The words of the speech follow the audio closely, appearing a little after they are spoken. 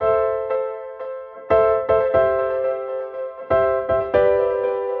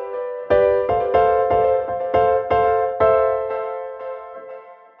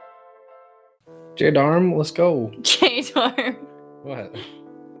J-Darm, let's go. J-Darm. What?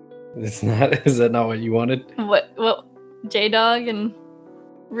 It's not. Is that not what you wanted? What? J-Dog and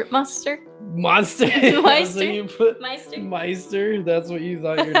Ripmuster? Monster. That's what you put. Meister. That's what you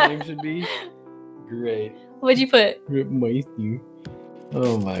thought your name should be. Great. What'd you put? Ripmeister.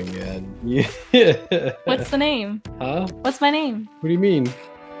 Oh my god. Yeah. What's the name? Huh? What's my name? What do you mean?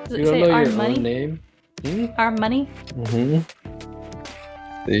 Does You it don't say know our your money? own name? Our money? Mm-hmm.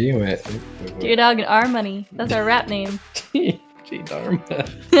 See, wait. J-Dog and our money. That's our rap name. J-Darm.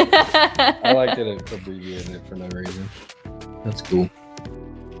 I liked it abbreviating it for no reason. That's cool.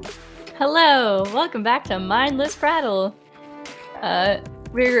 Hello, welcome back to Mindless Prattle. We're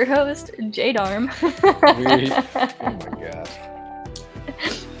your host, J-Darm. Oh my gosh.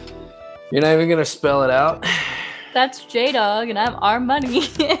 You're not even gonna spell it out? That's J-Dog and I'm our money.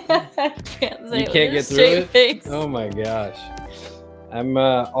 I can't say You can't get through it? Face. Oh my gosh. I'm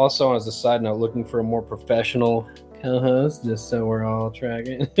also, as a side note, looking for a more professional co-host, just so we're all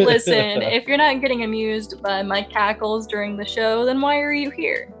tracking. Listen, if you're not getting amused by my cackles during the show, then why are you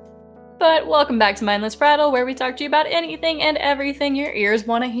here? But welcome back to Mindless Prattle, where we talk to you about anything and everything your ears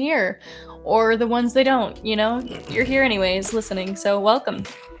want to hear. Or the ones they don't, you know? You're here anyways, listening, so welcome.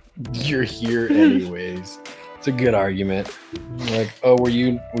 You're here anyways. It's a good argument. Like, oh, were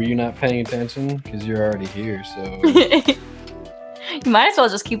you not paying attention? Because you're already here, so... You might as well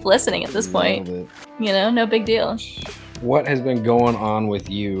just keep listening at this point. You know, no big deal. What has been going on with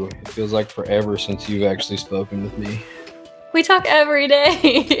you? It feels like forever since you've actually spoken with me. We talk every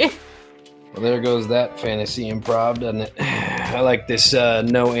day. Well, there goes that fantasy improv, doesn't it? I like this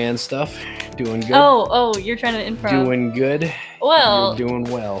no and stuff. Doing good. Oh, you're trying to improv. Doing good. Well, you're doing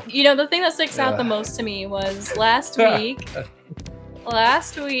well. You know, the thing that sticks out the most to me was last week.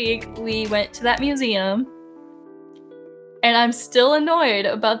 Last week, we went to that museum. And I'm still annoyed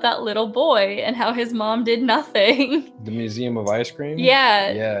about that little boy and how his mom did nothing. The Museum of Ice Cream?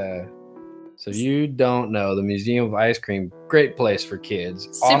 Yeah. Yeah. So you don't know, the Museum of Ice Cream, great place for kids.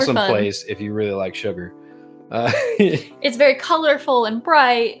 Super awesome fun. Place if you really like sugar. It's very colorful and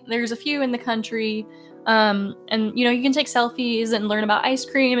bright. There's a few in the country. And, you know, you can take selfies and learn about ice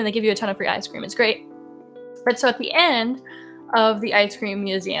cream, and they give you a ton of free ice cream. It's great. But so at the end of the ice cream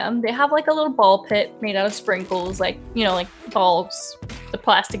museum, they have like a little ball pit made out of sprinkles, like, you know, like balls, the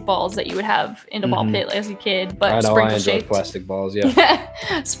plastic balls that you would have in a ball pit as a kid, but I know, sprinkle I enjoy shaped. Plastic balls,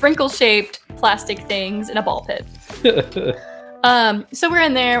 yeah. Sprinkle shaped plastic things in a ball pit. So we're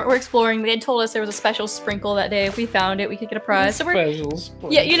in there, we're exploring. They had told us there was a special sprinkle that day. If we found it, we could get a prize. So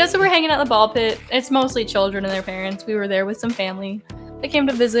yeah, you know, so we're hanging out in the ball pit. It's mostly children and their parents. We were there with some family. They came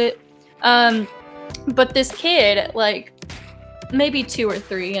to visit. But this kid, like, maybe 2 or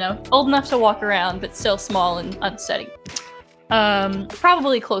 3, you know, old enough to walk around, but still small and unsteady.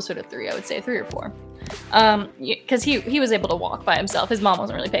 Probably closer to 3, I would say, 3 or 4. Because he was able to walk by himself. His mom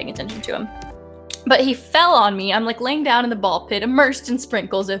wasn't really paying attention to him. But he fell on me. I'm like laying down in the ball pit, immersed in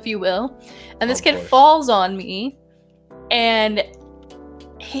sprinkles, if you will. And this kid falls on me. And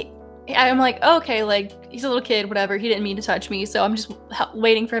I'm like, okay, like, he's a little kid, whatever. He didn't mean to touch me. So I'm just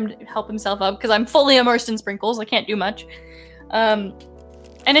waiting for him to help himself up because I'm fully immersed in sprinkles. I can't do much. And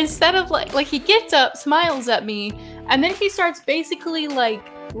instead of like he gets up, smiles at me, and then he starts basically like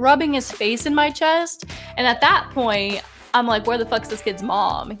rubbing his face in my chest. And at that point, I'm like, where the fuck's this kid's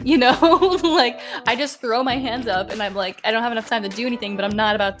mom? You know, like I just throw my hands up and I'm like, I don't have enough time to do anything, but I'm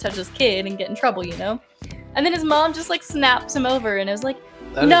not about to touch this kid and get in trouble, you know? And then his mom just like snaps him over and is like,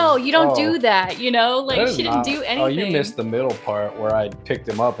 no, you don't do that, you know? Like she didn't do anything. Oh, you missed the middle part where I picked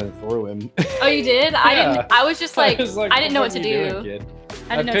him up and threw him. Oh, you did? Yeah. I didn't. I was just like, I didn't know what to do. Doing, kid?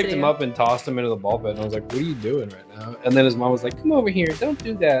 I picked him up and tossed him into the ball pit, and I was like, what are you doing right now? And then his mom was like, come over here, don't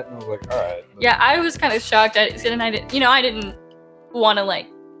do that. And I was like, all right. Yeah, I was kind of shocked at it, and I didn't want to like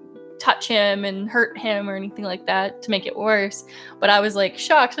touch him and hurt him or anything like that to make it worse. But I was like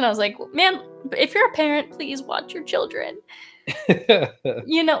shocked, and I was like, man, if you're a parent, please watch your children.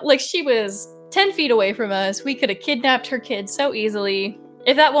 You know, like she was 10 feet away from us. We could have kidnapped her kid so easily.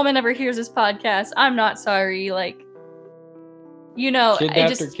 If that woman ever hears this podcast, I'm not sorry. Like, you know,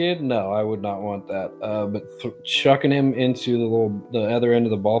 kidnapped her kid? No, I would not want that. But chucking him into the other end of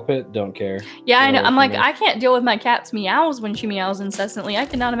the ball pit, don't care. Yeah, I know. I'm like, I can't deal with my cat's meows when she meows incessantly. I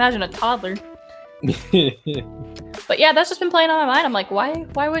cannot imagine a toddler. But yeah, that's just been playing on my mind. I'm like, why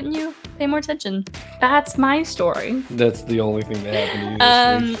wouldn't you pay more attention? That's my story. That's the only thing that happened to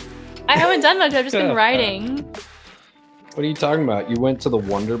you this week. I haven't done much. I've just been writing. What are you talking about? You went to the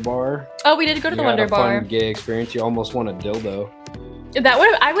Wonder Bar? Oh, we did go to the Wonder Bar. Fun gay experience. You almost won a dildo.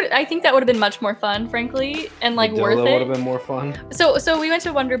 I think that would have been much more fun, frankly, and like worth it. Dildo would have been more fun. So we went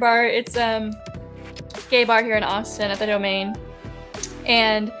to Wonder Bar. It's gay bar here in Austin at the Domain,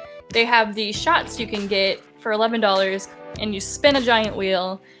 and they have these shots you can get for $11, and you spin a giant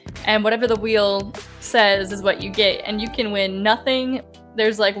wheel, and whatever the wheel says is what you get, and you can win nothing.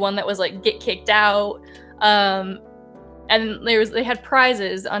 There's like one that was like get kicked out, and they had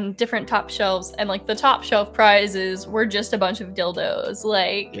prizes on different top shelves, and like the top shelf prizes were just a bunch of dildos,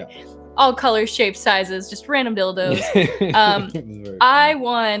 like all colors, shapes, sizes, just random dildos. I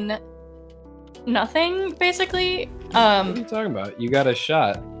won nothing basically. What are you talking about? You got a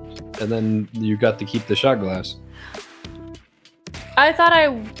shot, and then you got to keep the shot glass. I thought I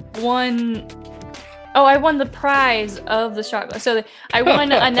won. Oh, I won the prize of the shot glass. So I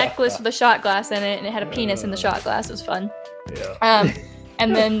won a necklace with a shot glass in it, and it had a penis in the shot glass. It was fun. Yeah.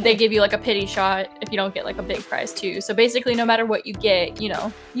 And then they give you like a pity shot if you don't get like a big prize too. So basically, no matter what you get,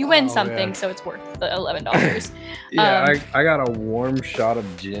 you win something, so it's worth the $11. Yeah, I got a warm shot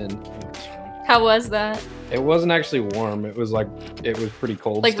of gin. How was that? It wasn't actually warm. It was pretty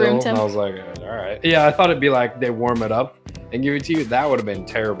cold like still. Room temp? And I was like, all right. Yeah, I thought it'd be like they warm it up and give it to you. That would have been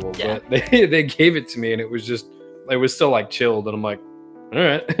terrible. Yeah. But they gave it to me, and it was still like chilled, and I'm like, all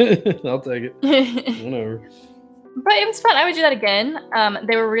right, I'll take it. Whatever. But it was fun. I would do that again.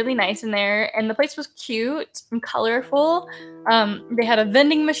 They were really nice in there, and the place was cute and colorful. They had a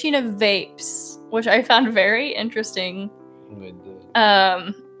vending machine of vapes, which I found very interesting. They did.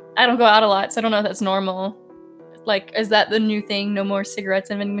 I don't go out a lot, so I don't know if that's normal. Like, is that the new thing? No more cigarettes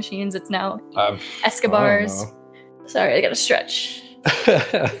in vending machines. It's now Escobars. Sorry, I gotta stretch.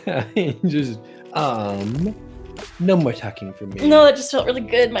 Just no more talking for me. No, that just felt really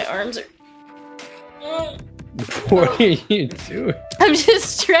good. My arms are. What are you doing? I'm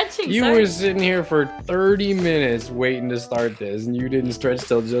just stretching. You sorry. were sitting here for 30 minutes waiting to start this, and you didn't stretch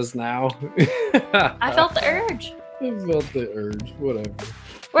till just now. I felt the urge. I felt the urge. Whatever.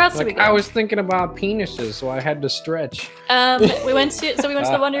 Where else did we go? I was thinking about penises, so I had to stretch. We went to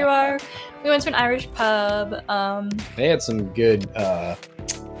the Wonder Bar. We went to an Irish pub. They had some good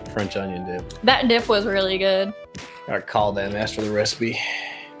French onion dip. That dip was really good. I called them, asked for the recipe.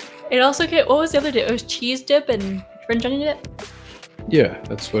 It also what was the other dip? It was cheese dip and French onion dip. Yeah,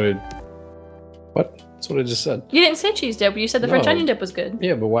 that's what it. What? That's what I just said. You didn't say cheese dip, but you said the French onion dip was good.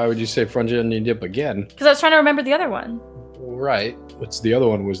 Yeah, but why would you say French onion dip again? Because I was trying to remember the other one. Right. What's the other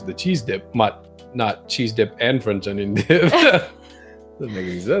one? Was the cheese dip, not cheese dip and French onion dip. Doesn't make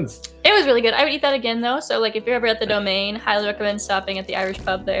any sense. It was really good. I would eat that again though. So like, if you're ever at the Domain, highly recommend stopping at the Irish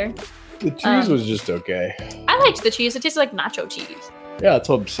pub there. The cheese was just okay. I liked the cheese. It tasted like nacho cheese. Yeah, that's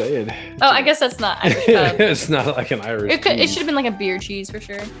what I'm saying. I guess that's not Irish pub. It's not like an Irish cheese. It should have been like a beer cheese for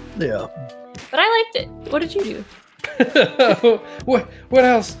sure. Yeah. But I liked it. What did you do? What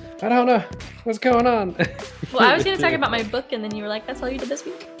else? I don't know. What's going on? Well, I was going to talk about my book, and then you were like, that's all you did this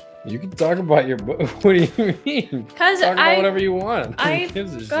week? You can talk about your book. What do you mean? Because talk about whatever you want.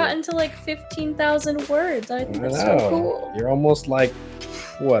 I've gotten to like 15,000 words. I think that's so cool. You're almost like,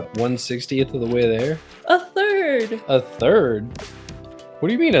 what, 1/60th of the way there? A third. A third? What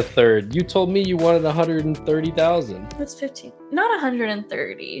do you mean a third? You told me you wanted 130,000. That's 15. Not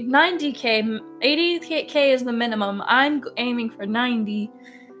 130. 90K. 80K is the minimum. I'm aiming for 90.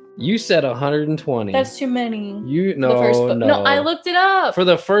 You said 120. That's too many. The first book. No, I looked it up. For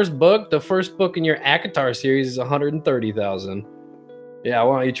the first book in your ACOTAR series is 130,000. Yeah,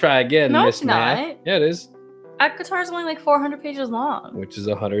 why don't you try again, no, Miss it's Math? not. Yeah, it is. ACOTAR is only like 400 pages long. Which is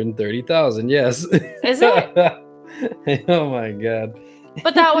 130,000, yes. Is it? Oh my god.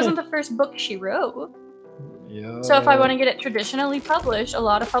 But that wasn't the first book she wrote. Yeah. So if I want to get it traditionally published, a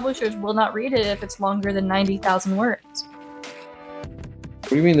lot of publishers will not read it if it's longer than 90,000 words. What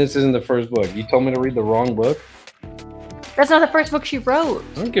do you mean this isn't the first book? You told me to read the wrong book? That's not the first book she wrote.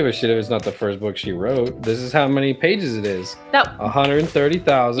 I don't give a shit if it's not the first book she wrote. This is how many pages it is. That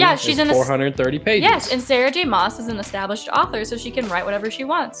 130,000. Yeah, she's in 430 pages. Yes, and Sarah J. Maas is an established author, so she can write whatever she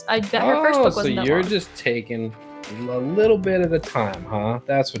wants. I bet her first book wasn't so that you're long. just taking a little bit at a time, huh?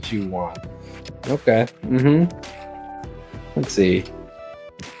 That's what you want. Okay. Let's see.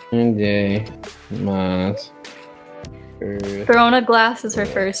 J. Maas. Throne of Glass is her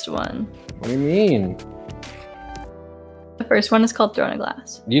first one. What do you mean? The first one is called Throne of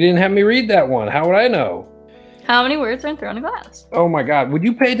Glass. You didn't have me read that one. How would I know? How many words are in Throne of Glass? Oh my god. Would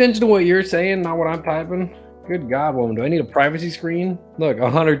you pay attention to what you're saying, not what I'm typing? Good god, woman. Do I need a privacy screen? Look,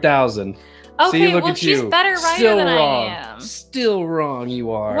 100,000. Okay, See, look well, at she's you. better writer Still than wrong. I am. Still wrong,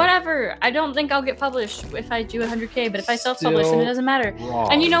 you are. Whatever. I don't think I'll get published if I do 100K, but if I self-publish, then it Still doesn't matter.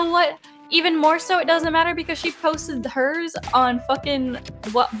 wrong. And you know what? Even more so, it doesn't matter because she posted hers on fucking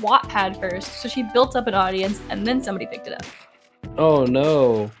Wapadd first. So she built up an audience, and then somebody picked it up. Oh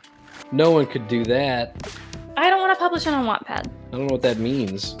no. No one could do that. I don't want to publish it on Wattpad. I don't know what that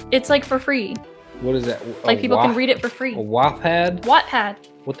means. It's like for free. What is that? Like people can read it for free. A Wapadd? Wattpad.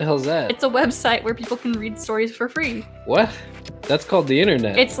 What the hell is that? It's a website where people can read stories for free. What? That's called the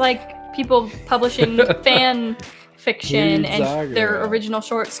internet. It's like people publishing fan fiction and their original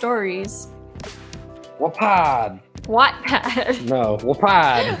short stories. Wapadd. Wattpad. No,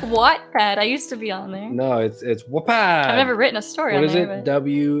 Wapadd. Wattpad. I used to be on there. No, it's Wapadd. I've never written a story on there. What is it?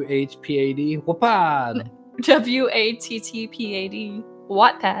 W-H-P-A-D? Wapadd. W-A-T-T-P-A-D.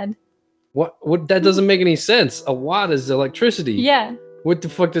 Wattpad. What? That doesn't make any sense. A watt is electricity. Yeah. What the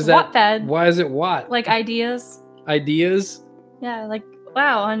fuck does that? Wattpad. Why is it watt? Like ideas. Ideas? Yeah, like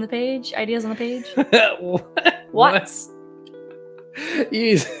wow, on the page. Ideas on the page. What? Watts.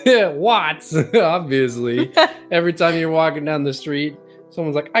 Watts, obviously. Every time you're walking down the street,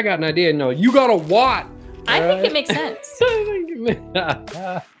 someone's like, I got an idea. No, you got a watt. I think it makes sense. I think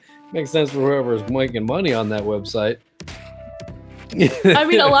it makes sense for whoever's making money on that website. I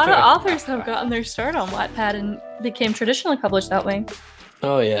mean, a lot of authors have gotten their start on Wattpad and became traditionally published that way.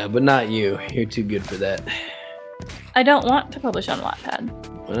 Oh yeah, but not you. You're too good for that. I don't want to publish on Wattpad.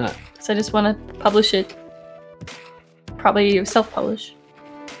 Why not? Because I just want to publish it. Probably self-publish.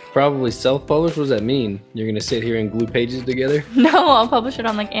 Probably self-publish? What does that mean? You're gonna sit here and glue pages together? No, I'll publish it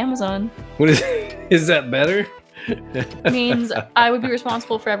on like Amazon. What is that better? It means I would be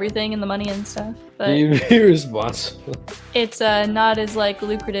responsible for everything and the money and stuff. But you'd be responsible. It's not as like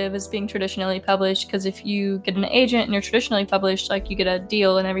lucrative as being traditionally published, because if you get an agent and you're traditionally published, like you get a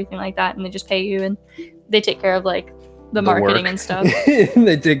deal and everything like that, and they just pay you and they take care of like the marketing work. And stuff.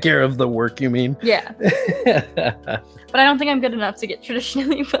 They take care of the work, you mean? Yeah. But I don't think I'm good enough to get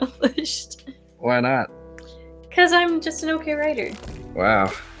traditionally published. Why not? Because I'm just an okay writer.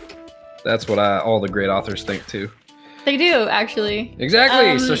 Wow. That's what all the great authors think too. They do, actually.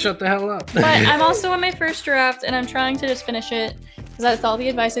 Exactly, so shut the hell up. But I'm also on my first draft, and I'm trying to just finish it, because that's all the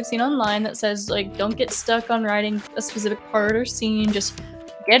advice I've seen online that says, like, don't get stuck on writing a specific part or scene, just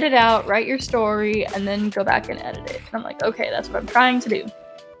get it out, write your story, and then go back and edit it. And I'm like, okay, that's what I'm trying to do.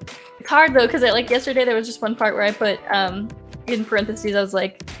 It's hard, though, because like yesterday there was just one part where I put, in parentheses, I was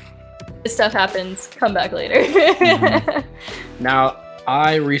like, this stuff happens, come back later. Mm-hmm. Now,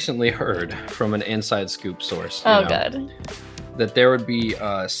 I recently heard from an inside scoop source God, that there would be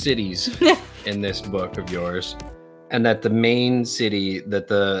cities in this book of yours, and that the main city that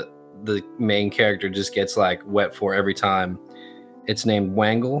the main character just gets like wet for every time, it's named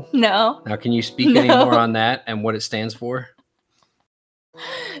Wangle. No. Now, can you speak any more on that and what it stands for?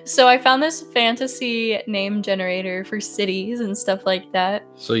 So I found this fantasy name generator for cities and stuff like that.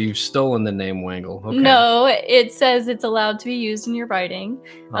 So you've stolen the name Wangle. Okay. No, it says it's allowed to be used in your writing.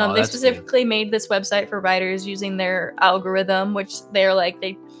 They specifically made this website for writers using their algorithm, which they're like,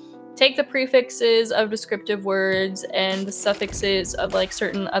 they take the prefixes of descriptive words and the suffixes of like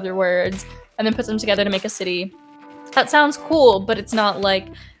certain other words and then put them together to make a city. That sounds cool, but it's not like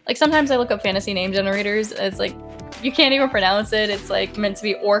sometimes I look up fantasy name generators. It's like, you can't even pronounce it. It's like meant to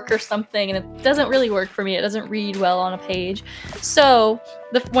be orc or something, and it doesn't really work for me. It doesn't read well on a page. So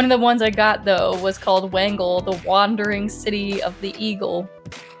one of the ones I got though was called Wangle, the Wandering City of the Eagle.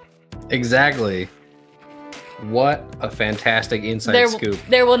 Exactly. What a fantastic inside scoop.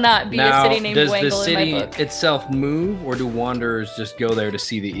 There will not be a city named Wangle in my book. Does the city itself move, or do wanderers just go there to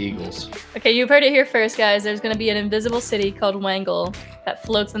see the eagles? Okay, you've heard it here first, guys. There's going to be an invisible city called Wangle that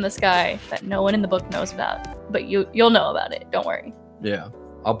floats in the sky that no one in the book knows about. But you'll know about it. Don't worry. Yeah.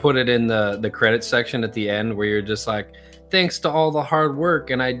 I'll put it in the credits section at the end where you're just like, thanks to all the hard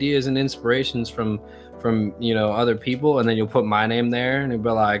work and ideas and inspirations from other people, and then you'll put my name there and it'll be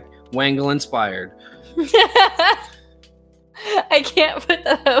like, Wangle inspired. I can't put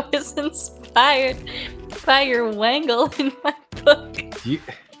that I was inspired by your Wangle in my book.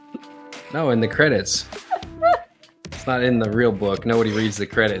 No, in the credits. It's not in the real book. Nobody reads the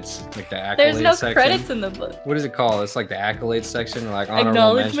credits, like the accolades section. There's no credits in the book. What is it called? It's like the accolades section, or like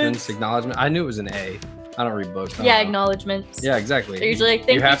honorable mentions, acknowledgement. I knew it was an A. I don't read books. Yeah, acknowledgements. Yeah, exactly. They're usually like,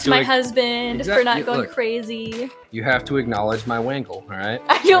 thank you to my husband for not going crazy. You have to acknowledge my Wangle, all right?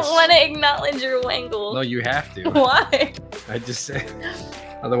 I don't want to acknowledge your Wangle. No, you have to. Why? I just say,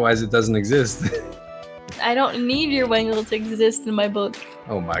 otherwise it doesn't exist. I don't need your Wangle to exist in my book.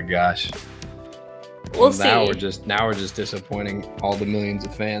 Oh my gosh. We'll see. Now we're just disappointing all the millions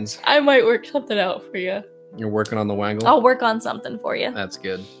of fans. I might work something out for you. You're working on the Wangle? I'll work on something for you. That's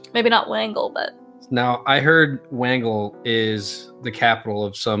good. Maybe not Wangle, but... Now, I heard Wangle is the capital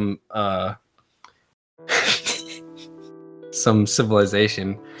of some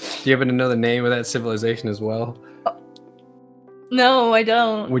civilization. Do you happen to know the name of that civilization as well? No, I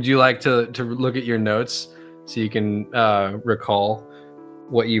don't. Would you like to look at your notes so you can recall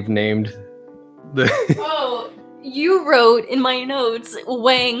what you've named the? Oh, you wrote in my notes,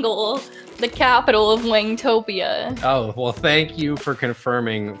 Wangle, the capital of Wangtopia. Oh, well, thank you for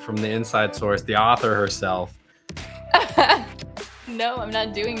confirming from the inside source, the author herself. No, I'm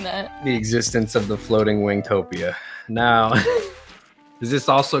not doing that. The existence of the floating Wingtopia. Now, is this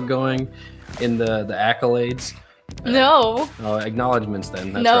also going in the accolades? No. Oh, acknowledgements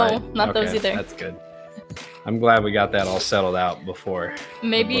then. That's No, right. not those either. That's good. I'm glad we got that all settled out before.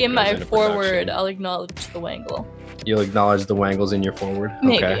 Maybe in my foreword, I'll acknowledge the Wangle. You'll acknowledge the Wangles in your foreword?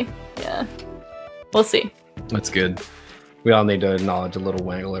 Maybe. Okay. Yeah. We'll see. That's good. We all need to acknowledge a little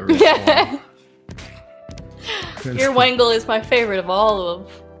Wangle every once in a while. Your Wangle is my favorite of all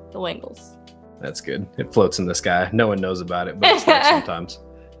of the Wangles. That's good. It floats in the sky. No one knows about it, but it's there sometimes.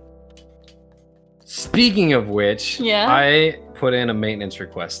 Speaking of which, yeah? I put in a maintenance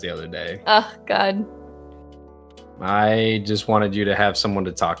request the other day. Oh, God. I just wanted you to have someone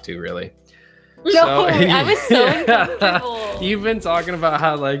to talk to, really. No, I was so uncomfortable. You've been talking about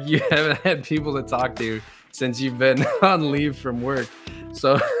how like you haven't had people to talk to since you've been on leave from work.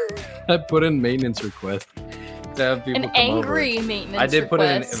 So I put in maintenance request to have people come angry over. Maintenance I did put in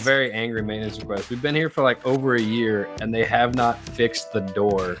a request. very angry maintenance request. We've been here for like over a year and they have not fixed the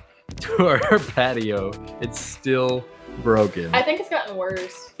door to our patio. It's still broken. I think it's gotten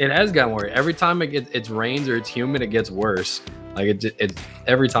worse. It has gotten worse. Every time it rains or it's humid, it gets worse. Like it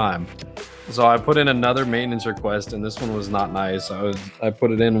every time. So I put in another maintenance request, and this one was not nice. I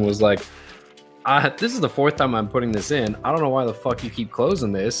put it in and was like, this is the fourth time I'm putting this in. I don't know why the fuck you keep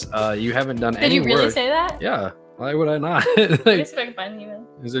closing this. You haven't done any work. Did you really say that? Yeah. Why would I not? I guess if I can find the email.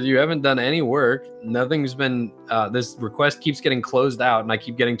 He said, you haven't done any work. Nothing's been, this request keeps getting closed out, and I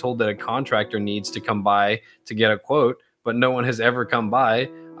keep getting told that a contractor needs to come by to get a quote, but no one has ever come by.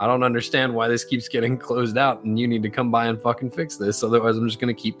 I don't understand why this keeps getting closed out, and you need to come by and fucking fix this. Otherwise, I'm just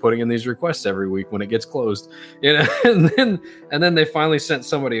going to keep putting in these requests every week when it gets closed. You know, and then they finally sent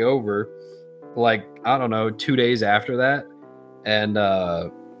somebody over, like, I don't know, 2 days after that. And,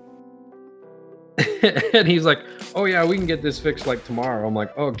 and he's like, oh yeah, we can get this fixed like tomorrow. I'm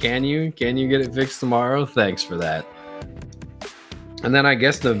like, oh, can you get it fixed tomorrow? Thanks for that. And then I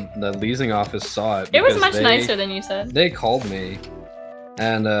guess the leasing office saw it. It was much nicer than you said. They called me,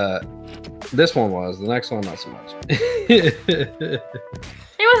 and this one was. The next one, not so much. It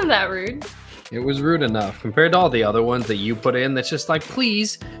wasn't that rude. It was rude enough compared to all the other ones that you put in. That's just like,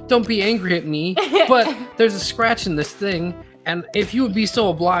 please don't be angry at me, but there's a scratch in this thing. And if you would be so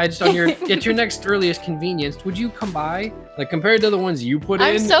obliged on at your next earliest convenience, would you come by? Like compared to the ones you put in,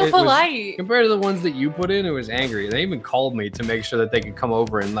 I'm so polite. Compared to the ones that you put in, it was angry. They even called me to make sure that they could come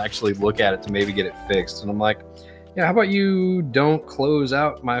over and actually look at it to maybe get it fixed. And I'm like, yeah, how about you don't close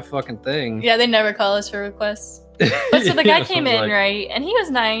out my fucking thing? Yeah, they never call us for requests. But so the guy came in, right? And he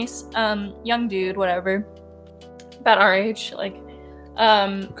was nice, young dude, whatever, about our age, like.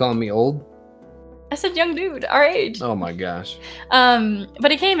 You calling me old? I said young dude, our age. Oh my gosh.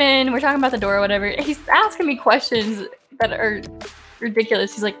 But he came in, we're talking about the door or whatever. He's asking me questions that are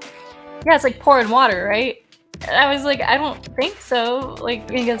ridiculous. He's like, yeah, it's like pouring water, right? And I was like, I don't think so. Like,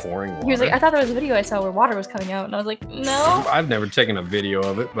 he goes, he was like, I thought there was a video I saw where water was coming out. And I was like, no. I've never taken a video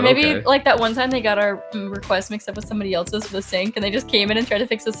of it, but maybe okay. Like that one time they got our request mixed up with somebody else's for the sink, and they just came in and tried to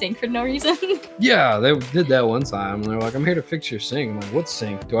fix the sink for no reason. Yeah, they did that one time. And they're like, I'm here to fix your sink. I'm like, what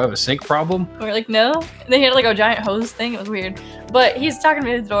sink? Do I have a sink problem? And we're like, no. And they had like a giant hose thing. It was weird. But he's talking to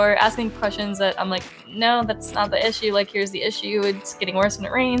me at the door, asking questions that I'm like, no, that's not the issue. Like, here's the issue. It's getting worse when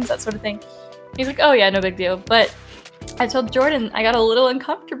it rains, that sort of thing. He's like, oh yeah, no big deal. But I told Jordan I got a little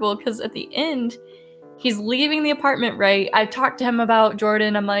uncomfortable because at the end, he's leaving the apartment, right? I talked to him about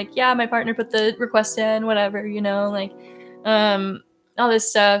Jordan. I'm like, yeah, my partner put the request in, whatever, you know, like, all this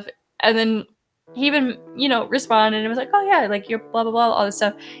stuff. And then he even, you know, responded and was like, oh yeah, like you're blah, blah, blah, all this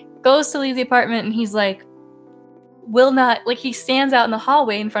stuff. Goes to leave the apartment and he's like, will not, like he stands out in the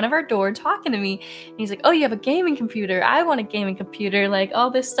hallway in front of our door talking to me. And he's like, oh, you have a gaming computer. I want a gaming computer, like all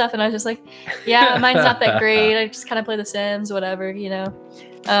this stuff. And I was just like, yeah, mine's not that great. I just kind of play The Sims, whatever, you know.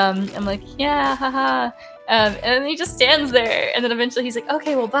 I'm like, yeah, haha. And then he just stands there. And then eventually he's like,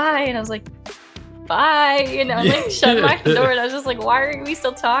 okay, well, bye. And I was like, bye. You know, like shut my door. And I was just like, why are we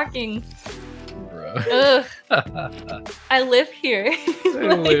still talking? Bro. Ugh. I live here.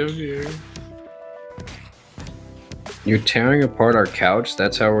 I live here. You're tearing apart our couch.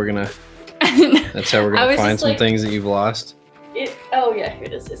 That's how we're gonna. That's how we're gonna find some things that you've lost. Oh yeah, here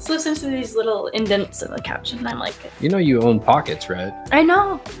it is. It slips into these little indents in the couch, and I'm like, you know, you own pockets, right? I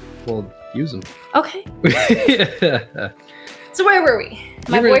know. Well, use them. Okay. So where were we?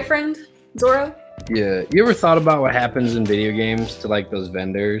 My boyfriend, Zoro? Yeah. You ever thought about what happens in video games to like those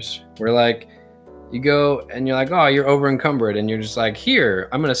vendors? Where like you go and you're like, oh, you're over encumbered, and you're just like, here,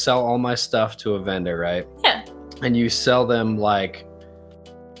 I'm gonna sell all my stuff to a vendor, right? Yeah. And you sell them like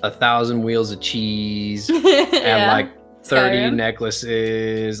 1,000 wheels of cheese Yeah. and like 30 Skyrim.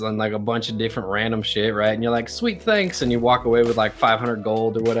 necklaces and like a bunch of different random shit, right? And you're like, sweet, thanks. And you walk away with like 500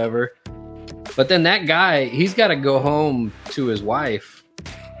 gold or whatever. But then that guy, he's got to go home to his wife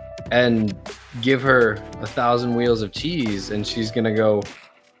and give her 1,000 wheels of cheese. And she's going to go,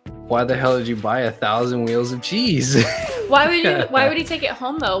 why the hell did you buy 1,000 wheels of cheese? Why would he take it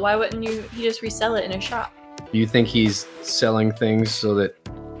home though? Why wouldn't he just resell it in a shop? You think he's selling things so that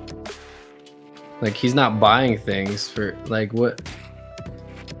like he's not buying things for like what?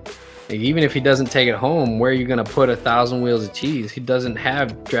 Like, even if he doesn't take it home, where are you gonna put 1,000 wheels of cheese? He doesn't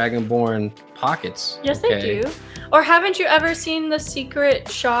have Dragonborn pockets. Yes, they do. Or haven't you ever seen the secret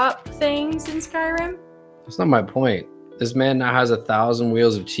shop things in Skyrim? That's not my point. This man now has 1,000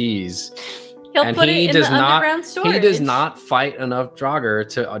 wheels of cheese. He'll put it in the underground storage. He does not fight enough Draugr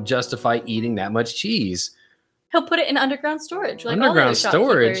to justify eating that much cheese. He'll put it in underground storage. Like underground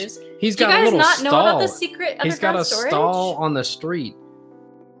storage. He's got a little stall. Do you guys not know about the secret underground storage? He's got a stall on the street.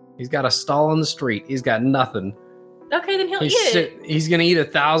 He's got a stall on the street. He's got nothing. Okay, then he'll eat it. He's gonna eat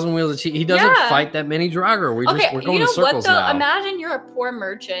 1,000 wheels of cheese. He doesn't fight that many Draugr. We're going in circles now. Imagine you're a poor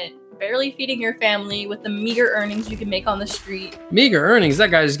merchant, barely feeding your family with the meager earnings you can make on the street. Meager earnings?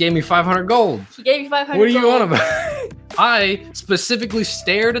 That guy just gave me 500 gold. He gave you 500 What are you gold. on about? I specifically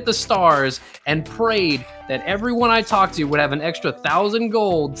stared at the stars and prayed that everyone I talked to would have an extra 1,000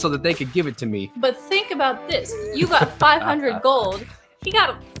 gold so that they could give it to me. But think about this. You got 500 gold. He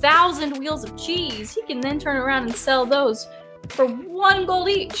got 1,000 wheels of cheese. He can then turn around and sell those for 1 gold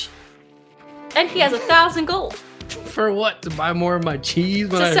each. And he has 1,000 gold. For what? To buy more of my cheese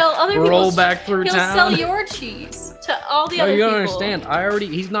when I sell other roll back through He'll town? sell your cheese to all the other people. people. You don't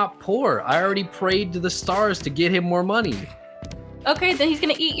understand. He's not poor. I already prayed to the stars to get him more money. Okay, then he's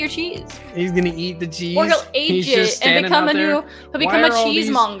gonna eat your cheese. He's gonna eat the cheese. Or he'll age it and become he'll become a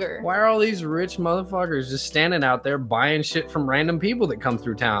cheesemonger. Why are all these rich motherfuckers just standing out there buying shit from random people that come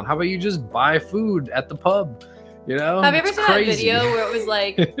through town? How about you just buy food at the pub? You know? Have you ever seen that video where it was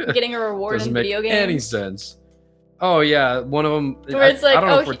like getting a reward in video games? Doesn't make any sense. Oh yeah, one of them. Where it's like,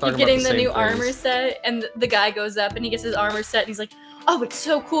 you're getting the new armor set, and the guy goes up and he gets his armor set, and he's like, oh, it's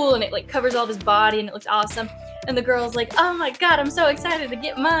so cool, and it like covers all of his body, and it looks awesome. And the girl's like, oh my god, I'm so excited to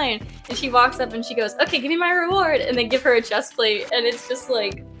get mine. And she walks up and she goes, okay, give me my reward. And they give her a chest plate, and it's just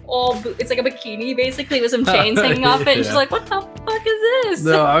like it's like a bikini basically with some chains hanging off it. And she's like, what the fuck is this?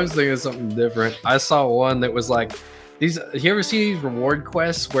 No, I was thinking of something different. I saw one that was like, you ever see these reward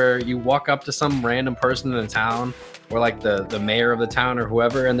quests where you walk up to some random person in a town, or like the mayor of the town or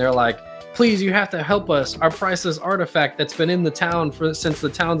whoever, and they're like, please, you have to help us. Our priceless artifact that's been in the town since the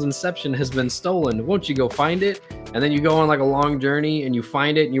town's inception has been stolen. Won't you go find it? And then you go on like a long journey and you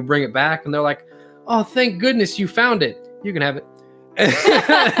find it and you bring it back, and they're like, oh, thank goodness you found it. You can have it. And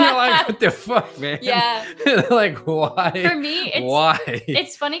you're like, what the fuck, man? Yeah. Like, why? For me,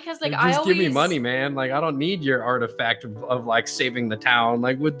 it's funny because like just I always give me money, man. Like, I don't need your artifact of like saving the town.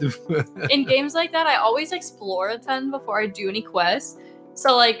 Like, what the in games like that, I always explore a ton before I do any quests.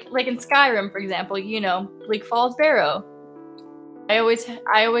 So like in Skyrim, for example, you know, Bleak Falls Barrow. I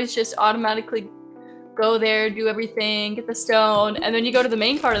always just automatically go there, do everything, get the stone, and then you go to the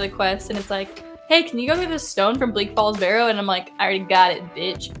main part of the quest, and it's like, hey, can you go get this stone from Bleak Falls Barrow? And I'm like, I already got it,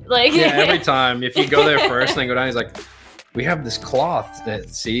 bitch. Like, yeah, every time if you go there first and then go down, he's like, we have this cloth that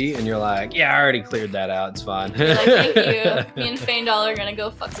see, and you're like, yeah, I already cleared that out. It's fine. You're like, thank you. Me and Faendal are gonna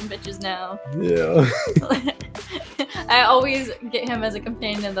go fuck some bitches now. Yeah. I always get him as a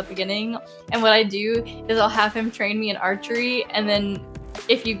companion in the beginning, and what I do is I'll have him train me in archery, and then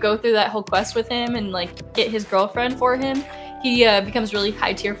if you go through that whole quest with him and like get his girlfriend for him, he becomes really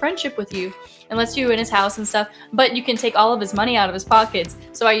high tier friendship with you and lets you in his house and stuff, but you can take all of his money out of his pockets.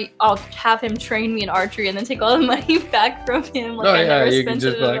 So I'll have him train me in archery and then take all the money back from him. Like, I never you spent can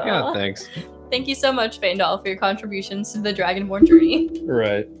just it be like, at all. oh, thanks. Thank you so much, Faendal, for your contributions to the Dragonborn journey.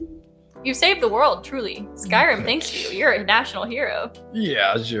 Right. You saved the world, truly. Skyrim thanks you. You're a national hero.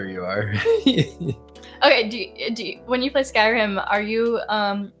 Yeah, sure you are. Okay, do you, when you play Skyrim, are you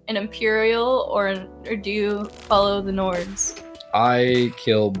an Imperial or do you follow the Nords? I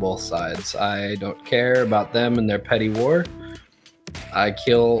kill both sides. I don't care about them and their petty war. I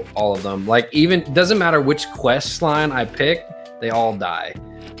kill all of them. Like, even doesn't matter which quest line I pick, they all die.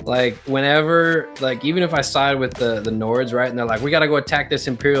 Like whenever, like even if I side with the Nords, right, and they're like, we gotta go attack this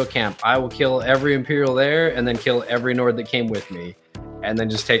Imperial camp, I will kill every Imperial there and then kill every Nord that came with me, and then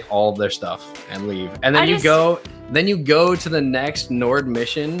just take all of their stuff and leave. And then you go to the next Nord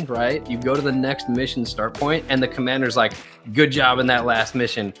mission, right? You go to the next mission start point, and the commander's like, good job in that last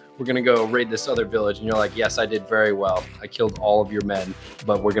mission. We're gonna go raid this other village, and you're like, yes, I did very well. I killed all of your men,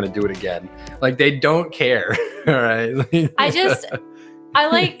 but we're gonna do it again. Like they don't care. All right. I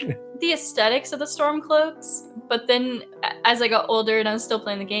like the aesthetics of the Stormcloaks, but then as I got older and I was still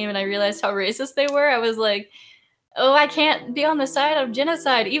playing the game and I realized how racist they were, I was like, oh, I can't be on the side of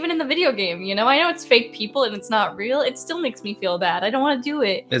genocide, even in the video game, you know? I know it's fake people and it's not real. It still makes me feel bad. I don't want to do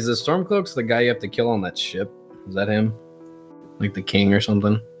it. Is the Stormcloaks the guy you have to kill on that ship? Is that him? Like the king or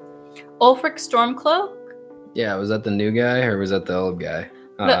something? Ulfric Stormcloak? Yeah, was that the new guy or was that the old guy?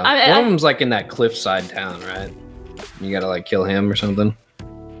 One of them's like in that cliffside town, right? You gotta like kill him or something.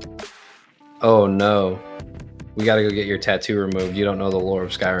 Oh no. We gotta go get your tattoo removed. You don't know the lore of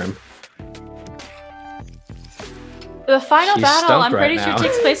Skyrim. The final battle, I'm pretty sure,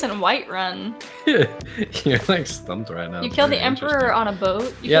 takes place in Whiterun. You're like stumped right now. You kill the Emperor on a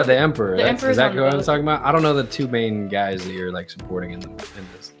boat. Yeah, the Emperor. Is that who I was talking about? I don't know the two main guys that you're like supporting in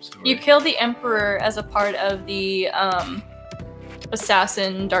this story. You kill the Emperor as a part of the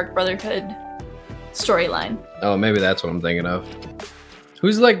Assassin Dark Brotherhood storyline. Oh, maybe that's what I'm thinking of.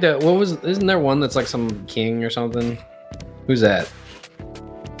 Who's like the isn't there one that's like some king or something? Who's that?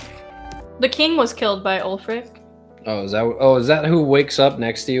 The king was killed by Ulfric. Is that who wakes up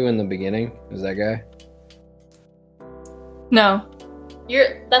next to you in the beginning? Is that guy? No.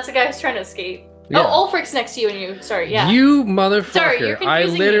 That's the guy who's trying to escape. Yeah. Oh, Ulfric's next to you and you. Sorry, yeah. You motherfucker. Sorry, you're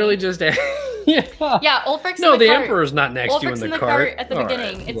confusing I literally me. just Yeah, Ulfric's no, in the cart. Emperor's not next to you in the cart. At the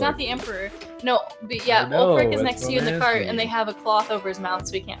beginning. Right, it's not the Emperor. No, but yeah, Ulfric is next to you in the cart and they have a cloth over his mouth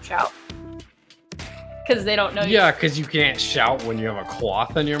so he can't shout. Because they don't know you. Yeah, because you can't shout when you have a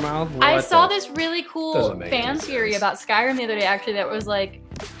cloth in your mouth. I saw this really cool fan theory about Skyrim the other day, actually, that was like,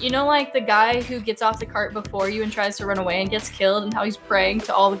 you know, like the guy who gets off the cart before you and tries to run away and gets killed and how he's praying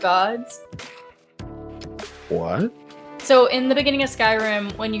to all the gods? What? So in the beginning of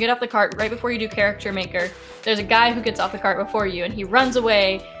Skyrim, when you get off the cart, right before you do character maker, there's a guy who gets off the cart before you and he runs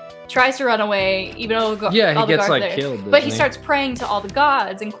away, tries to run away, even though all he the gets guards like there. Killed. But he starts praying to all the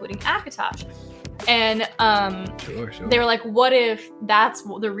gods, including Akatosh. And sure. They were like, what if that's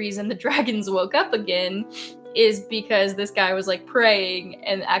the reason the dragons woke up again, is because this guy was like praying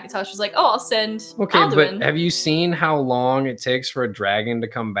and Akatosh was like, oh, I'll send Alduin. But have you seen how long it takes for a dragon to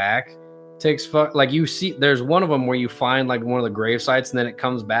come back? Like you see, there's one of them where you find like one of the grave sites and then it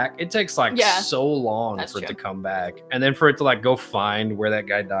comes back. It takes like so long for it to come back, and then for it to like go find where that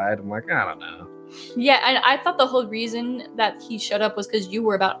guy died. I'm like, I don't know. Yeah, and I thought the whole reason that he showed up was because you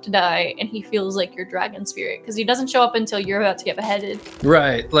were about to die and he feels like your dragon spirit, because he doesn't show up until you're about to get beheaded.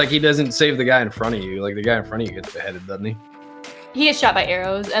 Right, like he doesn't save the guy in front of you. Like the guy in front of you gets beheaded, doesn't he? He gets shot by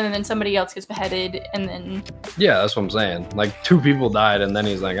arrows, and then somebody else gets beheaded, and then... Yeah, that's what I'm saying. Like, 2 people died, and then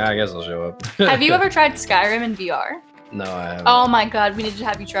he's like, I guess I'll show up. Have you ever tried Skyrim in VR? No, I haven't. Oh my god, we need to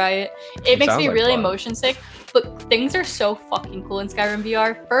have you try it. It makes me really motion sick, but things are so fucking cool in Skyrim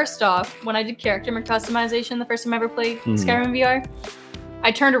VR. First off, when I did character customization the first time I ever played Skyrim VR,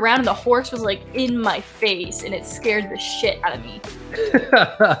 I turned around and the horse was like in my face, and it scared the shit out of me.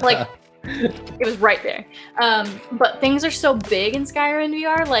 Like... It was right there. But things are so big in Skyrim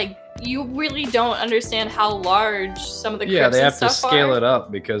VR, like you really don't understand how large some of the crypts they have and to scale it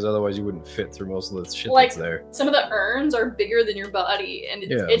up because otherwise you wouldn't fit through most of the shit that's there. Some of the urns are bigger than your body, and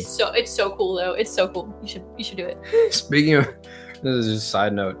it's so cool though. It's so cool. You should do it. Speaking of, this is just a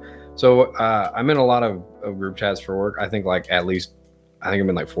side note. So I'm in a lot of group chats for work. I think I'm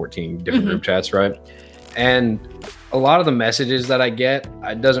in like 14 different group chats, right? And a lot of the messages that I get,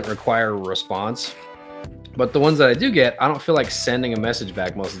 it doesn't require a response. But the ones that I do get, I don't feel like sending a message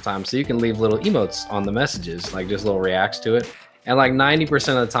back most of the time. So you can leave little emotes on the messages, like just little reacts to it. And like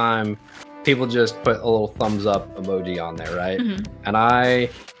 90% of the time, people just put a little thumbs up emoji on there, right? And I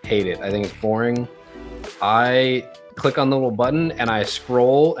hate it. I think it's boring. I click on the little button and I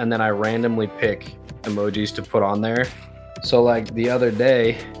scroll and then I randomly pick emojis to put on there. So like the other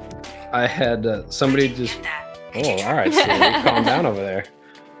day, I had somebody just... Oh, all right, Siri, calm down over there.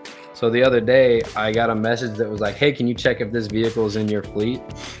 So the other day, I got a message that was like, hey, can you check if this vehicle is in your fleet?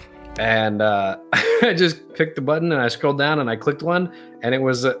 And I just picked the button and I scrolled down and I clicked one, and it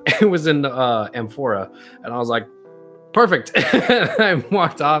was in Amphora. And I was like, perfect. I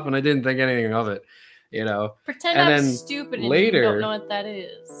walked off and I didn't think anything of it, you know. Pretend I'm stupid and later, you don't know what that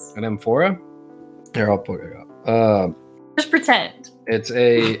is. An Amphora? Here, I'll put it up. Just pretend. It's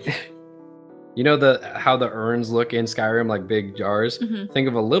a, you know how the urns look in Skyrim, like big jars? Mm-hmm. Think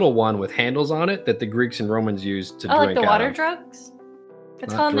of a little one with handles on it that the Greeks and Romans used to drink like the water out of. drugs?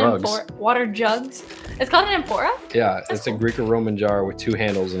 It's Not called drugs. an amphora. Water jugs? It's called an amphora? Yeah, it's a Greek or Roman jar with 2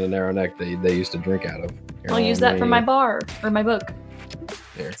 handles and a narrow neck that they used to drink out of. I'll use that for my bar or my book.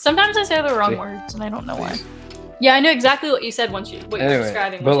 Here. Sometimes I say the wrong words and I don't know why. Yeah, I know exactly what you said once you were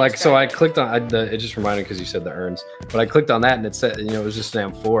describing. But like, so I clicked on it just reminded me because you said the urns. But I clicked on that and it said, you know, it was just an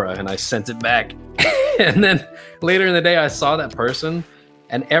amphora, and I sent it back. And then later in the day, I saw that person,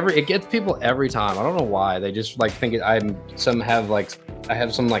 and it gets people every time. I don't know why. They just like think I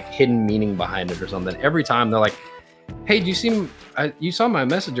have some like hidden meaning behind it or something. Every time they're like, "Hey, do you see? You saw my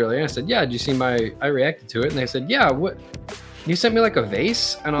message earlier?" And I said, "Yeah." Did you see I reacted to it, and they said, "Yeah." What? You sent me like a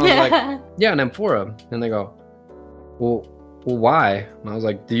vase, and I was like, "Yeah, an amphora." And they go, Well, why? And I was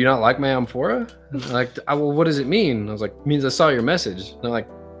like, "Do you not like my amphora?" And they're like, "Well, what does it mean?" And I was like, "It means I saw your message." And they're like,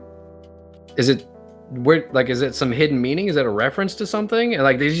 "Is it some hidden meaning? Is that a reference to something?" And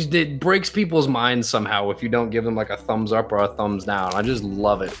like it breaks people's minds somehow if you don't give them like a thumbs up or a thumbs down. I just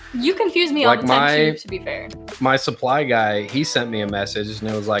love it. You confuse me all the time too, to be fair. My supply guy, he sent me a message and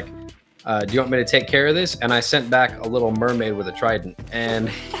it was like, "Do you want me to take care of this?" And I sent back a little mermaid with a trident,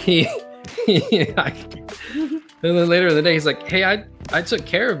 and and then later in the day, he's like, "Hey, I took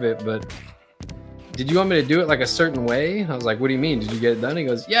care of it, but did you want me to do it like a certain way?" And I was like, "What do you mean? Did you get it done?" He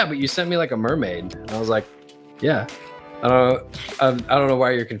goes, "Yeah, but you sent me like a mermaid." And I was like, "Yeah, I don't know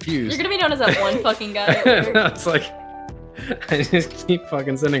why you're confused." You're gonna be known as that one fucking guy. And I was like, I just keep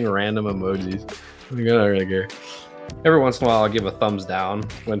fucking sending random emojis. Like, I don't really care. Every once in a while, I'll give a thumbs down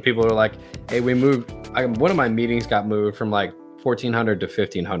when people are like, "Hey, we moved." One of my meetings got moved from like 1400 to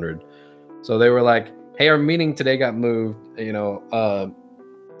 1500. So they were like, "Hey, our meeting today got moved, you know,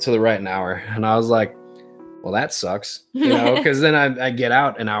 to the right an hour." And I was like, "Well, that sucks," you know, because then I get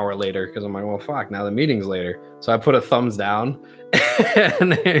out an hour later because I'm like, "Well, fuck, now the meeting's later." So I put a thumbs down,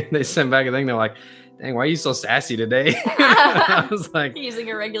 and they sent back a thing. They're like, "Dang, why are you so sassy today?" I was like, using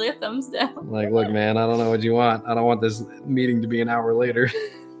a regular thumbs down. I'm like, "Look, man, I don't know what you want. I don't want this meeting to be an hour later."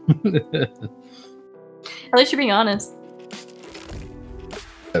 At least you're being honest.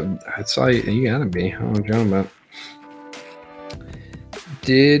 That's all you gotta be. I don't know what you're talking about.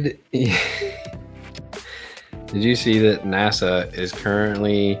 Did you see that NASA is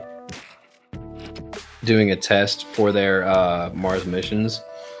currently doing a test for their Mars missions?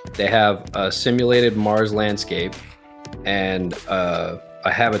 They have a simulated Mars landscape and a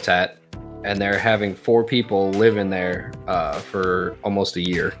habitat, and they're having 4 people live in there for almost a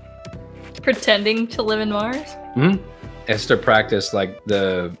year. Pretending to live in Mars? Mm-hmm. It's to practice like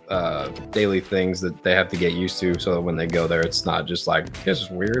the daily things that they have to get used to, so that when they go there, it's not just like, "This is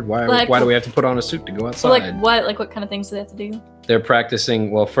weird. Why do we have to put on a suit to go outside?" Like what? Like what kind of things do they have to do? They're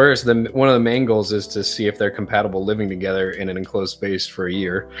practicing. Well, first, one of the main goals is to see if they're compatible living together in an enclosed space for a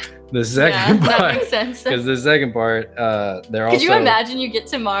year. The second part, that makes sense. Because the second part, they're also. Could you imagine you get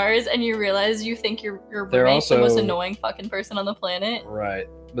to Mars and you realize you think your roommate's the most annoying fucking person on the planet? Right.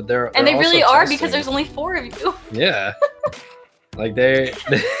 But they're they really are testing. Because there's only 4 of you. Yeah. Like they're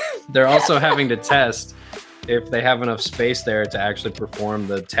also having to test if they have enough space there to actually perform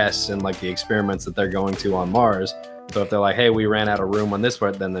the tests and like the experiments that they're going to on Mars. So if they're like, "Hey, we ran out of room on this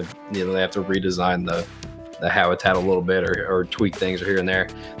part," then they have to redesign the habitat a little bit or tweak things here and there.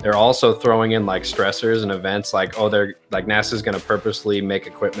 They're also throwing in like stressors and events like, they're like NASA's going to purposely make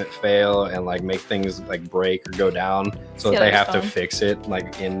equipment fail and like make things like break or go down so that they have to fix it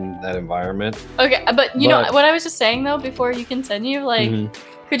like in that environment. Okay, but you know what I was just saying though before you continue, like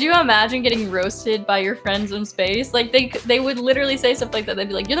could you imagine getting roasted by your friends in space? Like they would literally say stuff like that. They'd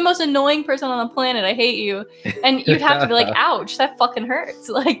be like, "You're the most annoying person on the planet. I hate you." And you'd have to be like, "Ouch, that fucking hurts."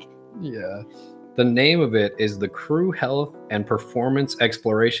 Like, yeah. The name of it is the Crew Health and Performance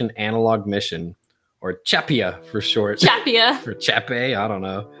Exploration Analog Mission, or CHAPIA for short. CHAPIA. Or CHAPE, I don't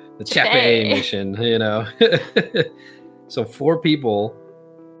know. The CHAPE mission, you know. So 4 people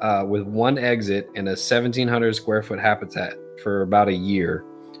with 1 exit in a 1,700 square foot habitat for about a year,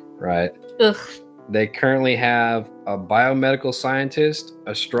 right? Ugh. They currently have a biomedical scientist,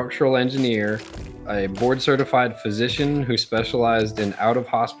 a structural engineer, a board-certified physician who specialized in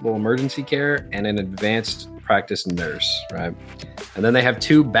out-of-hospital emergency care, and an advanced practice nurse, right? And then they have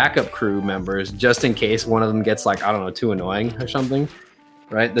 2 backup crew members just in case one of them gets like, I don't know, too annoying or something,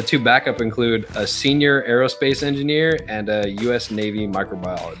 right? The 2 backup include a senior aerospace engineer and a U.S. Navy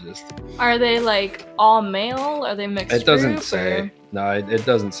microbiologist. Are they like all male? Are they mixed? It doesn't say. Or? No, it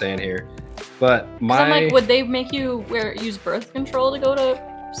doesn't say in here. But I'm like, would they make you use birth control to go to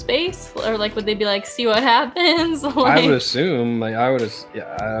space, or like would they be like, see what happens? Like, I would assume. Like I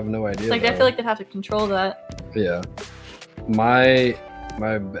have no idea. Like I feel like they'd have to control that. Yeah.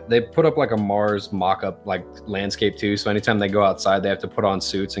 They put up like a Mars mock-up like landscape too, so anytime they go outside they have to put on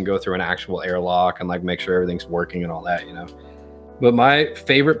suits and go through an actual airlock and like make sure everything's working and all that, you know. But my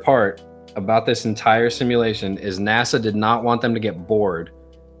favorite part about this entire simulation is NASA did not want them to get bored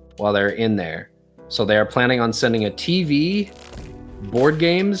while they're in there, so they are planning on sending a TV, board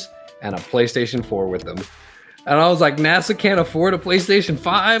games, and a PlayStation 4 with them. And I was like, NASA can't afford a PlayStation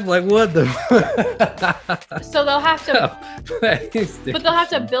 5? Like, what the? So they'll have to, but they'll have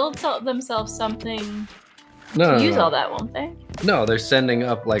to build themselves something to use all that, won't they? No, they're sending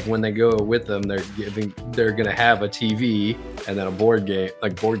up, like, when they go with them, they're gonna have a TV and then a board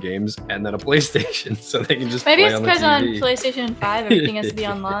games and then a PlayStation, so they can just maybe play it's because on PlayStation 5 everything has to be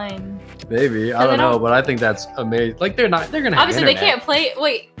online. Maybe, I don't know, but I think that's amazing. Like they're gonna have obviously internet. They can't play.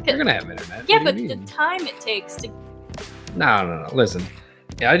 Wait, they're gonna have internet. Yeah, but the time it takes to. No. Listen,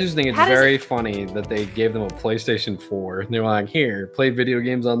 I just think it's very funny that they gave them a PlayStation 4. And they were like, "Here, play video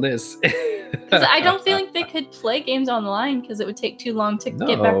games on this." Because I don't feel like they could play games online because it would take too long to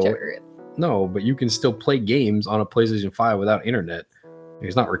get back to Earth. No, but you can still play games on a PlayStation 5 without internet.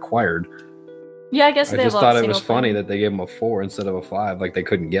 It's not required. Yeah, I guess I just thought it was funny that they gave them a 4 instead of a 5, like they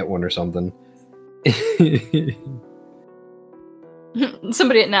couldn't get one or something.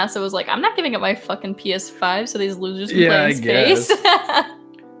 Somebody at NASA was like, "I'm not giving up my fucking PS5 so these losers can play in space."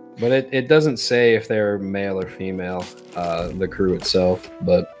 But it doesn't say if they're male or female, the crew itself,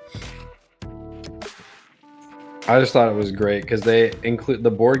 but I just thought it was great because they include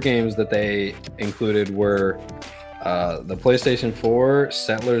the board games that they included were the PlayStation 4,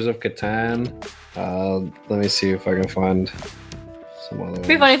 Settlers of Catan. Let me see if I can find some other ones. It'd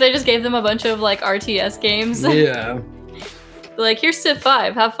be funny if they just gave them a bunch of like RTS games. Yeah. Like, here's Civ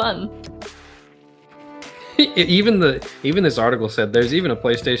 5, have fun. Even this article said there's even a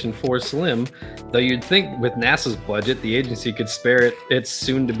PlayStation 4 Slim, though you'd think with NASA's budget the agency could spare its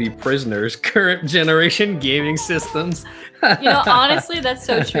soon-to-be prisoners current generation gaming systems. You know, honestly, that's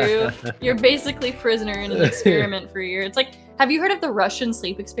so true. You're basically prisoner in an experiment for a year. It's like, have you heard of the Russian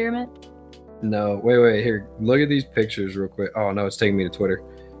sleep experiment? No, wait, here, look at these pictures real quick. Oh no, it's taking me to Twitter.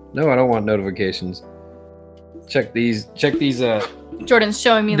 No, I don't want notifications. Check these. Jordan's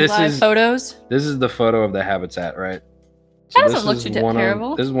showing me live photos. This is the photo of the habitat, right? So that doesn't look too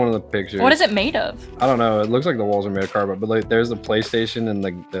terrible. This is one of the pictures. What is it made of? I don't know. It looks like the walls are made of cardboard, but like there's the PlayStation and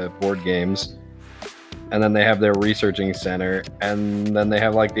the board games. And then they have their researching center, and then they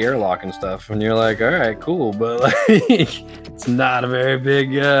have like the airlock and stuff. And you're like, all right, cool, but like it's not a very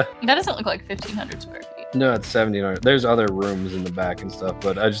big That doesn't look like 1,500 square feet. No, it's 1,700. There's other rooms in the back and stuff,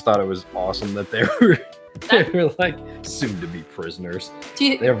 but I just thought it was awesome that they were like soon to be prisoners.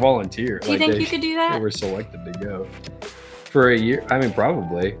 They're volunteers. Do you think you could do that? They were selected to go for a year. I mean,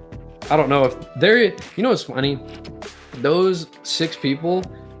 probably. I don't know if they're. You know what's funny? Those 6 people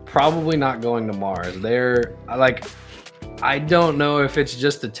probably not going to Mars. They're like, I don't know if it's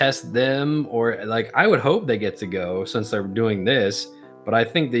just to test them or like. I would hope they get to go since they're doing this. But I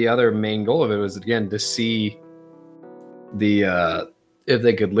think the other main goal of it was again to see the. If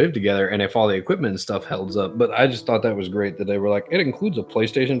they could live together and if all the equipment and stuff held up. But I just thought that was great that they were like, it includes a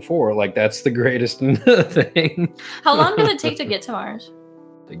PlayStation 4. Like, that's the greatest thing. How long does it take to get to Mars?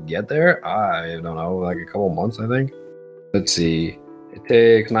 To get there? I don't know, like a couple months, I think. Let's see. It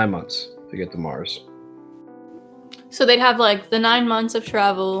takes 9 months to get to Mars. So they'd have like the 9 months of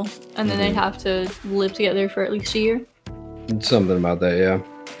travel and then they'd have to live together for at least a year? Something about that, yeah.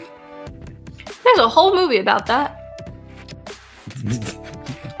 There's a whole movie about that.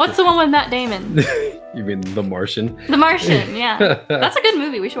 What's the one with Matt Damon? You mean The Martian? The Martian, yeah. That's a good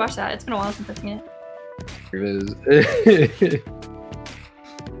movie. We should watch that. It's been a while since I've seen it.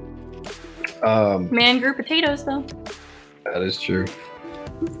 Man grew potatoes, though. That is true.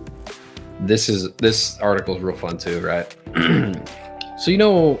 This article is real fun too, right? So you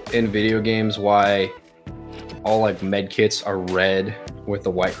know in video games why all like med kits are red with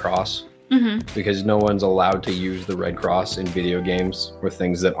the white cross? Because no one's allowed to use the Red Cross in video games or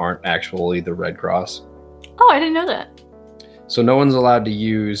things that aren't actually the Red Cross. Oh, I didn't know that. So no one's allowed to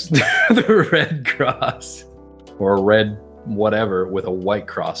use the Red Cross or a red whatever with a white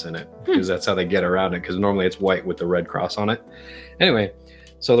cross in it, because that's how they get around it, because normally it's white with the Red Cross on it. Anyway,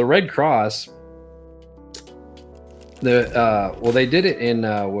 so the Red Cross, they did it in,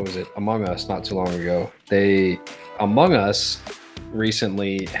 what was it, Among Us not too long ago. Among Us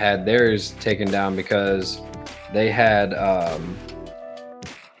recently had theirs taken down because they had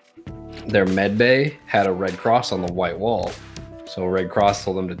their med bay had a Red Cross on the white wall. So Red Cross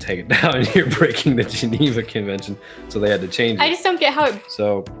told them to take it down. You're breaking the Geneva Convention, so they had to change it. I just don't get how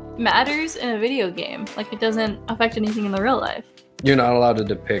it matters in a video game. Like, it doesn't affect anything in the real life. You're not allowed to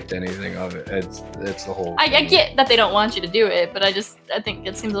depict anything of it. It's the whole. I get that they don't want you to do it, but I think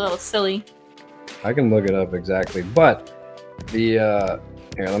it seems a little silly. I can look it up exactly, but the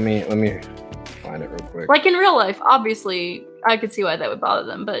here, let me find it real quick. Like in real life, obviously, I could see why that would bother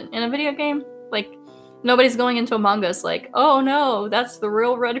them, but in a video game, like, nobody's going into Among Us like, oh no, that's the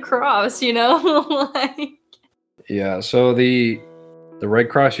real Red Cross, you know? Like... Yeah, so the Red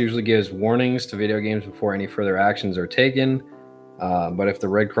Cross usually gives warnings to video games before any further actions are taken. But if the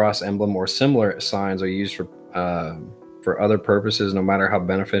Red Cross emblem or similar signs are used for other purposes, no matter how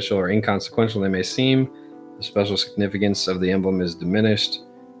beneficial or inconsequential they may seem, the special significance of the emblem is diminished.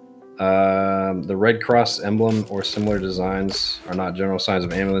 The Red Cross emblem or similar designs are not general signs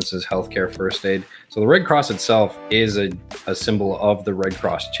of ambulances, healthcare, first aid. So the Red Cross itself is a symbol of the Red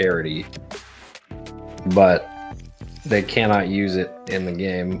Cross charity, but they cannot use it in the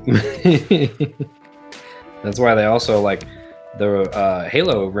game. That's why they also, like, the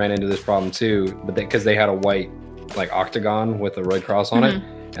Halo ran into this problem too, but because they had a white like octagon with a Red Cross on it,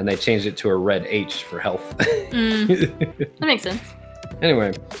 and they changed it to a red H for health. That makes sense.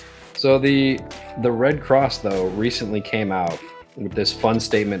 Anyway, so the Red Cross though recently came out with this fun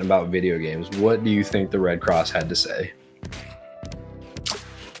statement about video games. What do you think the Red Cross had to say?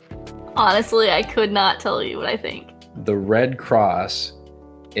 Honestly, I could not tell you what I think. The Red Cross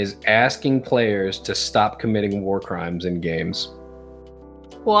is asking players to stop committing war crimes in games.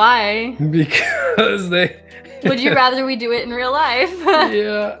 Why? Because they... Would you rather we do it in real life?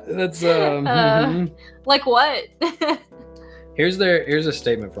 Yeah, that's... Like what? Here's a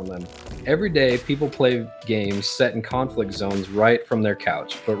statement from them. Every day, people play games set in conflict zones right from their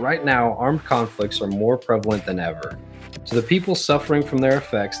couch. But right now, armed conflicts are more prevalent than ever. To the people suffering from their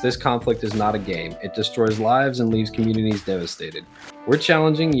effects, this conflict is not a game. It destroys lives and leaves communities devastated. We're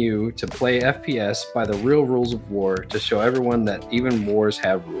challenging you to play FPS by the real rules of war to show everyone that even wars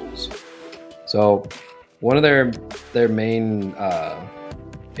have rules. So one of their main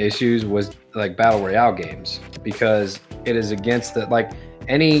issues was like battle royale games, because it is against the, like,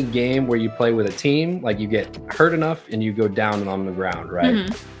 any game where you play with a team, like, you get hurt enough and you go down on the ground, right?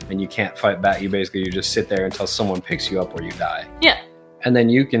 And you can't fight back. You just sit there until someone picks you up or you die. Yeah. And then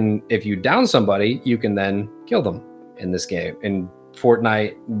you can, if you down somebody, you can then kill them in this game, in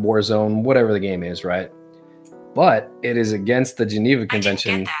Fortnite, Warzone, whatever the game is, right? But it is against the Geneva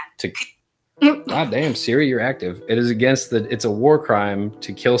Convention to... God damn, Siri, you're active. It is against it's a war crime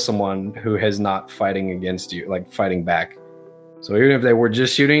to kill someone who is not fighting against you, like fighting back. So even if they were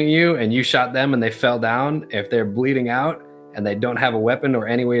just shooting at you and you shot them and they fell down, if they're bleeding out and they don't have a weapon or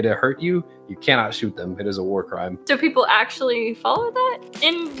any way to hurt you, you cannot shoot them. It is a war crime. Do people actually follow that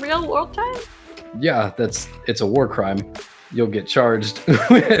in real world time? Yeah, it's a war crime. You'll get charged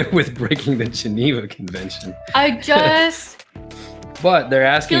with breaking the Geneva Convention. But they're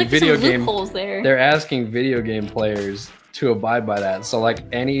asking they're asking video game players to abide by that. So like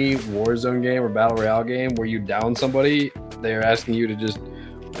any Warzone game or Battle Royale game where you down somebody, they're asking you to just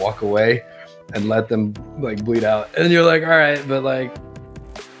walk away and let them like bleed out. And you're like, all right, but like,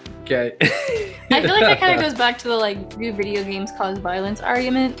 okay. I feel like that kind of goes back to the like, do video games cause violence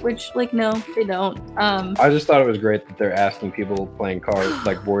argument, which like, no, they don't. I just thought it was great that they're asking people playing cards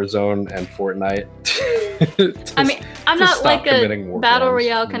like Warzone and Fortnite. I mean, I'm not like a battle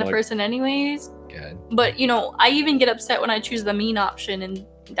royale kind of person anyways. God. But you know, I even get upset when I choose the mean option in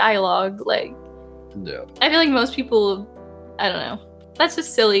dialogue. Like, yeah. I feel like most people, I don't know. That's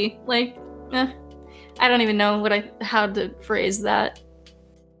just silly. Like, I don't even know how to phrase that.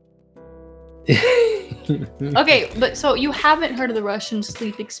 Okay, but so you haven't heard of the Russian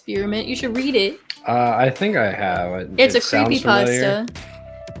sleep experiment? You should read it. I think I have. It's a creepypasta.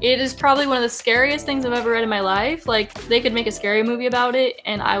 It is probably one of the scariest things I've ever read in my life. Like, they could make a scary movie about it,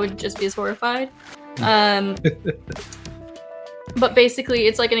 and I would just be as horrified. But basically,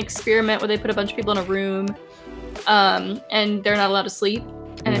 it's like an experiment where they put a bunch of people in a room, and they're not allowed to sleep,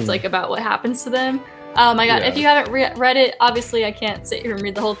 and it's like about what happens to them. Oh my god, yeah. If you haven't read it, obviously I can't sit here and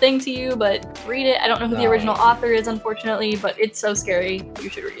read the whole thing to you, but read it. I don't know who the original author is, unfortunately, but it's so scary. You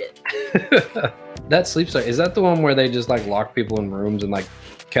should read it. That sleep site, is that the one where they just like locked people in rooms and like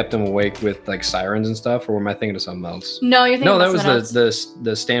kept them awake with like sirens and stuff, or am I thinking of something else? No, you're thinking of that was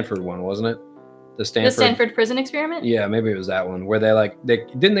the Stanford one, wasn't it? The Stanford prison experiment? Yeah, maybe it was that one where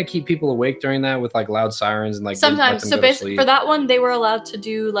they keep people awake during that with like loud sirens and like sometimes. So basically for that one they were allowed to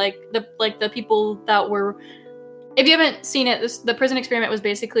do like the people that were If you haven't seen it, the prison experiment was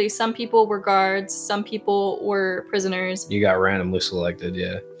basically some people were guards, some people were prisoners. You got randomly selected,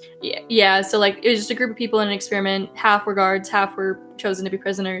 yeah. Yeah. So like it was just a group of people in an experiment. Half were guards, half were chosen to be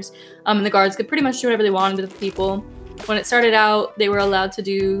prisoners. And the guards could pretty much do whatever they wanted with the people. When it started out, they were allowed to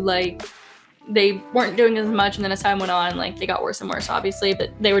do like, they weren't doing as much, and then as time went on, like they got worse and worse, obviously.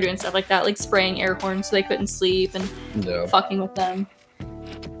 But they were doing stuff like that, like spraying air horns so they couldn't sleep and fucking with them.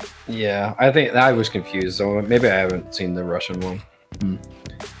 Yeah, I think I was confused, so maybe I haven't seen the Russian one. I'm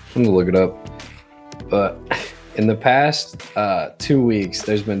gonna look it up. But in the past 2 weeks,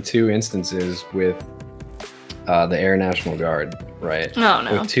 there's been 2 instances with the Air National Guard, right? Oh,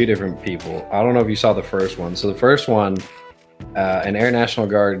 no. With 2 different people. I don't know if you saw the first one. So the first one, an Air National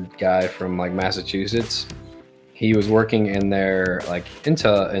Guard guy from like Massachusetts, he was working in their like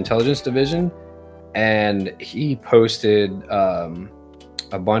intelligence division, and he posted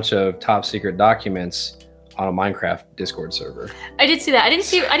a bunch of top secret documents on a Minecraft Discord server. I did see that. I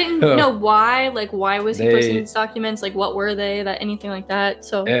didn't know why. Like, why was he posting these documents? Like, what were they? That anything like that?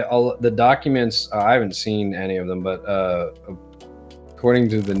 So the documents, I haven't seen any of them, but according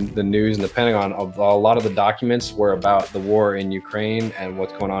to the news and the Pentagon, a lot of the documents were about the war in Ukraine and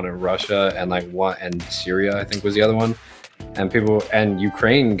what's going on in Russia and Syria, I think was the other one. And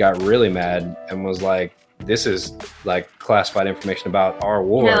Ukraine got really mad and was like, this is like classified information about our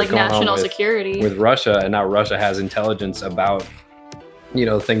war. Yeah, like national security with Russia, and now Russia has intelligence about, you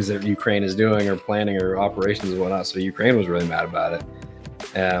know, things that Ukraine is doing or planning or operations and whatnot. So Ukraine was really mad about it.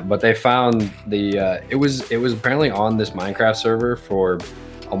 But they found it was apparently on this Minecraft server for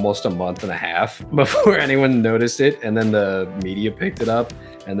almost a month and a half before anyone noticed it, and then the media picked it up,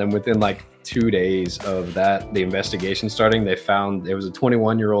 and then within like 2 days of that, the investigation starting, they found it was a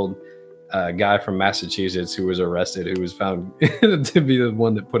 21-year-old guy from Massachusetts who was arrested, who was found to be the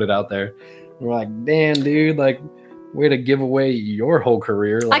one that put it out there. We're like, damn, dude, like, way to give away your whole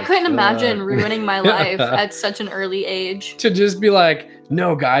career. Like, I couldn't imagine ruining my life at such an early age. To just be like,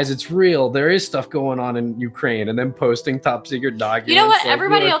 no, guys, it's real. There is stuff going on in Ukraine, and then posting top secret documents. You know what? Like,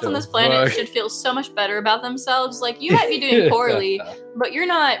 everybody else on this planet should feel so much better about themselves. Like, you might be doing poorly, but you're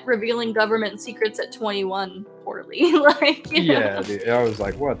not revealing government secrets at 21 poorly. Like, yeah, dude, I was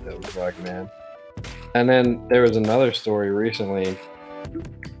like, what the fuck, man? And then there was another story recently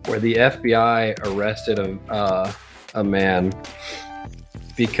where the FBI arrested a man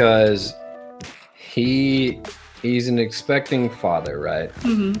because he's an expecting father, right?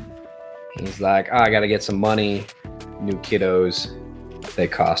 Mm-hmm. He's like, oh, I gotta get some money, new kiddos, they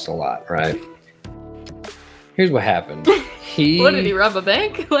cost a lot, right? Here's what happened. What, did he rob a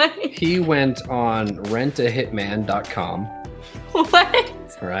bank? He went on rentahitman.com. What?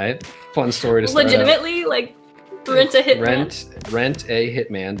 Right? Fun story to start legitimately out. Like rent a hitman?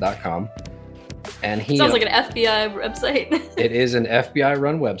 Rentahitman.com. And he sounds like an FBI website. It is an FBI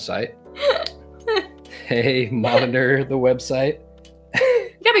run website. They monitor the website.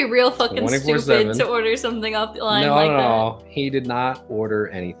 You gotta be real fucking stupid to order something off the line like that. No. He did not order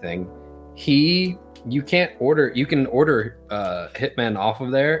anything. You can order Hitman off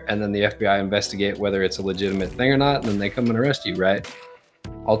of there, and then the FBI investigate whether it's a legitimate thing or not, and then they come and arrest you, right?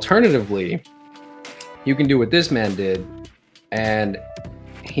 Alternatively, you can do what this man did, and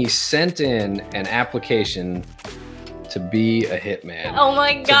he sent in an application to be a hitman. Oh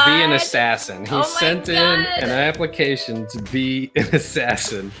my god. To be an assassin. He sent in an application to be an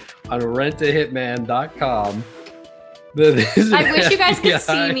assassin on rentahitman.com. I wish you guys could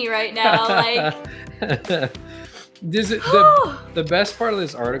see me right now. Like, the best part of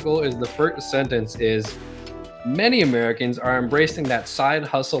this article is the first sentence is, many Americans are embracing that side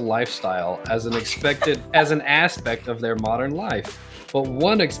hustle lifestyle as an aspect of their modern life. But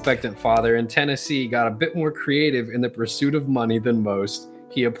one expectant father in Tennessee got a bit more creative in the pursuit of money than most.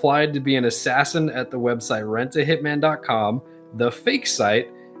 He applied to be an assassin at the website rentahitman.com, the fake site.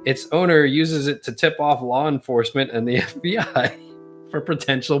 Its owner uses it to tip off law enforcement and the FBI for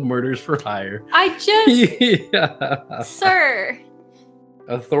potential murders for hire. Sir.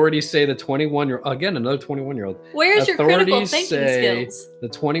 Authorities say the 21-year-old, again, another 21-year-old. Where's your critical thinking skills? The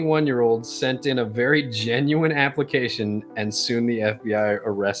 21-year-old sent in a very genuine application, and soon the FBI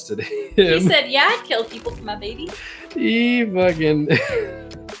arrested him. He said, yeah, I'd kill people for my baby. He fucking...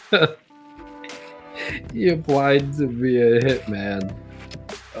 he applied to be a hitman.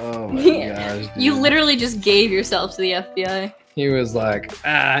 Oh my gosh, dude. You literally just gave yourself to the FBI. He was like,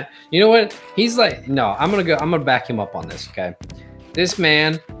 you know what? He's like, no, I'm gonna back him up on this, okay? This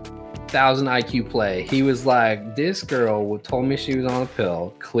man, 1,000 IQ play. He was like, this girl told me she was on a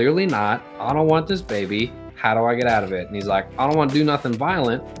pill. Clearly not. I don't want this baby. How do I get out of it? And he's like, I don't want to do nothing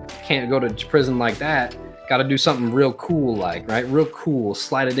violent. Can't go to prison like that. Got to do something real cool, right? Real cool.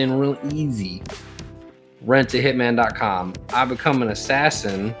 Slide it in real easy. Rent-a-hitman.com. I become an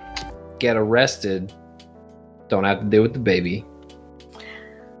assassin. Get arrested. Don't have to deal with the baby.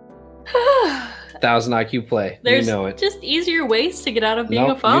 1,000 IQ play. There's you know it. Just easier ways to get out of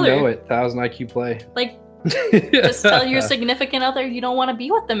being a father. You know it. 1,000 IQ play. Like, just tell your significant other you don't want to be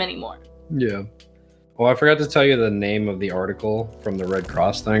with them anymore. Yeah. Oh, I forgot to tell you the name of the article from the Red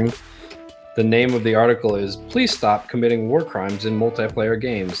Cross thing. The name of the article is "Please Stop Committing War Crimes in Multiplayer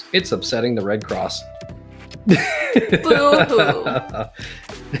Games. It's Upsetting the Red Cross." Boo-hoo.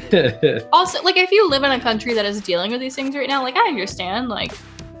 Also, like, if you live in a country that is dealing with these things right now, like, I understand, like,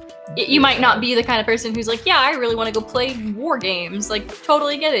 you might not be the kind of person who's like, yeah, I really want to go play war games. Like,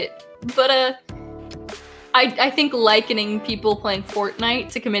 totally get it. But, I think likening people playing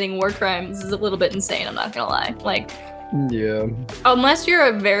Fortnite to committing war crimes is a little bit insane, I'm not gonna lie. Like, yeah. Unless you're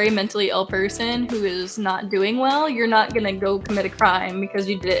a very mentally ill person who is not doing well, you're not gonna go commit a crime because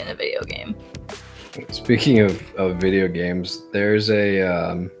you did it in a video game. Speaking of video games, there's a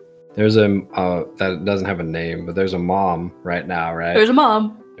that doesn't have a name, but there's a mom right now, right? There's a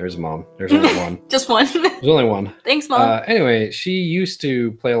mom. There's only one. Just one. There's only one. Thanks, Mom. Anyway, she used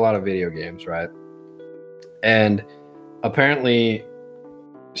to play a lot of video games, right? And apparently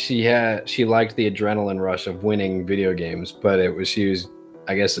she liked the adrenaline rush of winning video games, but she was,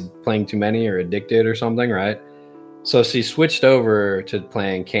 I guess, playing too many or addicted or something, right? So she switched over to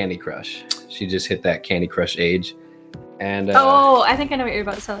playing Candy Crush. She just hit that Candy Crush age. And I think I know what you're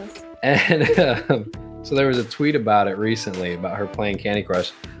about to tell us. And so there was a tweet about it recently about her playing Candy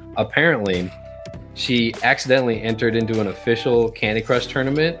Crush. Apparently, she accidentally entered into an official Candy Crush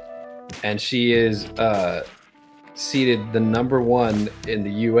tournament, and she is seeded the number 1 in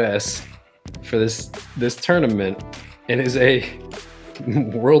the U.S. for this tournament. It is a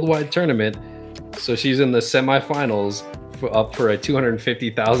worldwide tournament, so she's in the semifinals up for a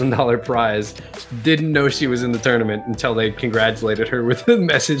 $250,000 prize. Didn't know she was in the tournament until they congratulated her with a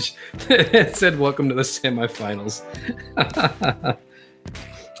message that said, "Welcome to the semifinals."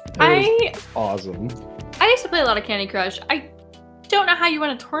 Awesome. I used to play a lot of Candy Crush. I don't know how you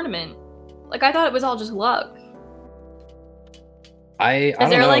win a tournament. Like, I thought it was all just luck. I don't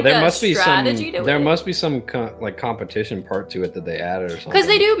know. Like, there must be some competition part to it that they added or something. Because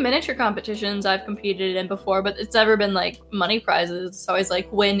they do miniature competitions I've competed in before, but it's never been like money prizes. It's always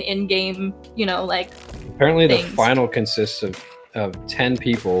like win in-game, like apparently things. The final consists of 10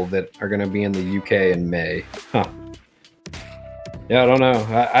 people that are going to be in the UK in May. Huh. Yeah, I don't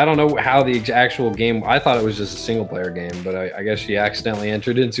know. I don't know how the actual game. I thought it was just a single player game, but I guess she accidentally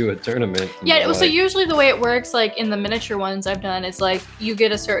entered into a tournament. Yeah, so usually the way it works, like in the miniature ones I've done, it's like you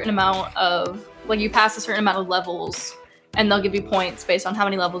get a certain amount of, like, you pass a certain amount of levels, and they'll give you points based on how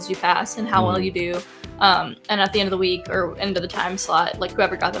many levels you pass and how well you do. And at the end of the week or end of the time slot, like,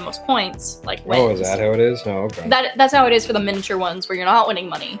 whoever got the most points, like, wins. Oh, is that how it is? Oh, okay. That's how it is for the miniature ones where you're not winning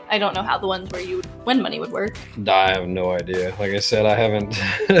money. I don't know how the ones where you would win money would work. I have no idea. Like I said, I haven't.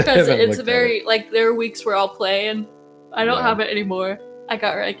 Because it's very, like, there are weeks where I'll play and I don't have it anymore. I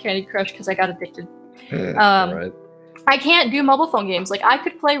got rid of Candy Crush because I got addicted. Right. I can't do mobile phone games. Like, I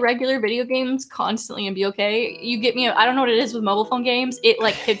could play regular video games constantly and be okay. You get me, I don't know what it is with mobile phone games. It,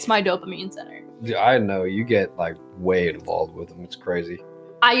 like, hits my dopamine center. I know, you get, like, way involved with them. It's crazy.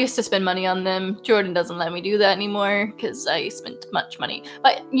 I used to spend money on them. Jordan doesn't let me do that anymore because I spent much money.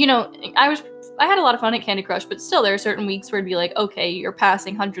 But, I had a lot of fun at Candy Crush, but still there are certain weeks where it'd be like, okay, you're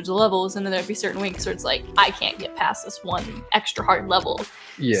passing hundreds of levels, and then there'd be certain weeks where it's like, I can't get past this one extra hard level.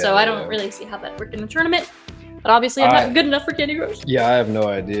 Yeah. So I don't really see how that worked in a tournament. But obviously I'm not good enough for Candy Crush. Yeah, I have no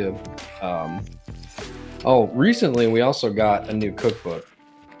idea. Recently we also got a new cookbook.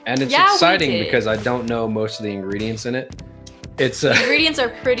 And it's exciting because I don't know most of the ingredients in it. The ingredients are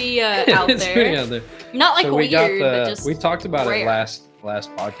pretty out it's there. Pretty out there. Not like weird, but just we talked about rare. it last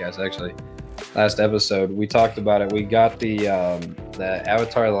podcast, actually. Last episode, we talked about it. We got the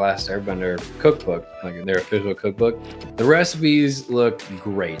Avatar: The Last Airbender cookbook, like their official cookbook. The recipes look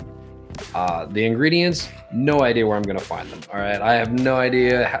great. The ingredients, no idea where I'm gonna find them. All right, I have no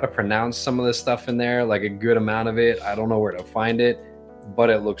idea how to pronounce some of this stuff in there, like a good amount of it. I don't know where to find it,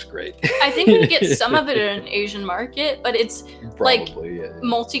 but it looks great. I think you get some of it in an Asian market, but it's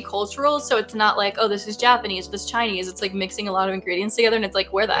multicultural, so it's not like, oh, this is Japanese, this is Chinese. It's like mixing a lot of ingredients together, and it's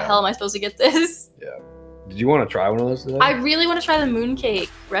like, where the hell am I supposed to get this? Yeah. Did you want to try one of those today? I really want to try the mooncake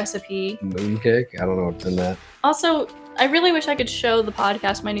recipe. Mooncake? I don't know what's in that. Also, I really wish I could show the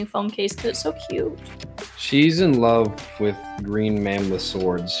podcast my new phone case because it's so cute. She's in love with green manless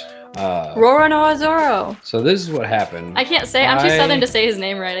swords. Roronoa Zoro. So this is what happened. I can't say. I'm too southern to say his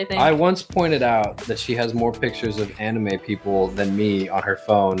name right, I think. I once pointed out that she has more pictures of anime people than me on her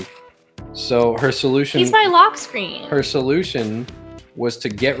phone. So her solution... He's my lock screen. Her solution was to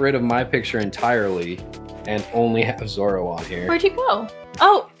get rid of my picture entirely and only have Zoro on here. Where'd you go?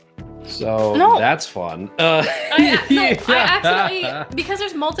 Oh. So that's fun. I accidentally... Because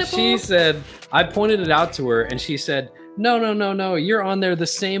there's multiple... She said... I pointed it out to her and she said, no, you're on there the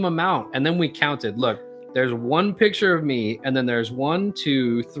same amount. And then we counted. Look, there's one picture of me and then there's 1,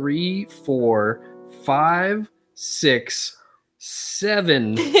 2, 3, 4, 5, 6,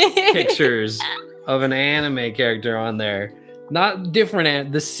 7 pictures of an anime character on there. Not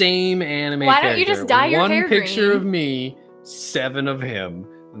different, the same anime character. Why don't you just dye your hair green? One picture green? of me, 7 of him.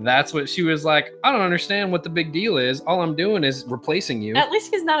 That's what she was like. I don't understand what the big deal is. All I'm doing is replacing you. At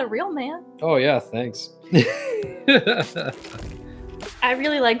least he's not a real man. Oh yeah, thanks. I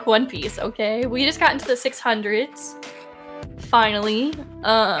really like One Piece, okay? We just got into the 600s. Finally.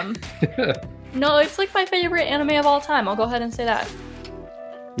 No, it's like my favorite anime of all time. I'll go ahead and say that.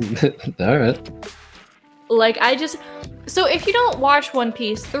 All right. Like, so if you don't watch One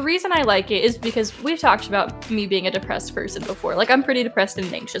Piece, the reason I like it is because we've talked about me being a depressed person before. Like, I'm pretty depressed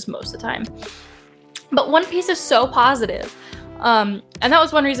and anxious most of the time. But One Piece is so positive. And that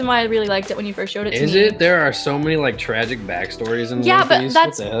was one reason why I really liked it when you first showed it to me. Is it? There are so many, like, tragic backstories in One Piece. Yeah, but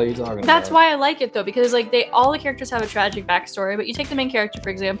what the hell are you talking about? That's why I like it, though, because, like, all the characters have a tragic backstory. But you take the main character, for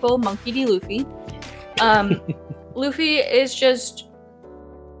example, Monkey D. Luffy. Luffy is just...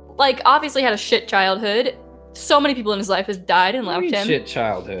 like, obviously had a shit childhood. So many people in his life has died and left him. Shit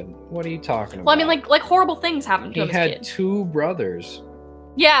childhood. What are you talking about? Well, I mean, like horrible things happened to him as a kid. He had 2 brothers.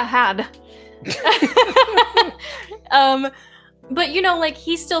 Yeah, had. But you know, like,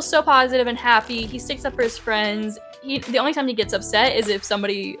 he's still so positive and happy. He sticks up for his friends. The only time he gets upset is if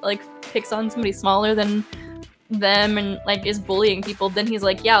somebody like picks on somebody smaller than them and like is bullying people. Then he's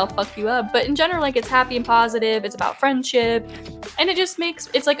like, yeah, I'll fuck you up. But in general, like, it's happy and positive. It's about friendship. And it just makes,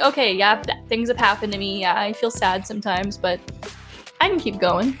 it's like, okay, yeah, things have happened to me. Yeah, I feel sad sometimes, but I can keep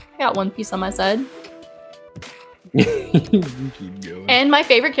going. I got One Piece on my side. Keep going. And my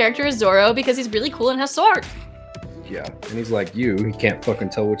favorite character is Zoro because he's really cool and has swords. Yeah, and he's like you. He can't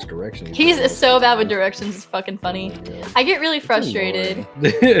fucking tell which direction. He's so bad with directions. It's fucking funny. Yeah. I get really frustrated.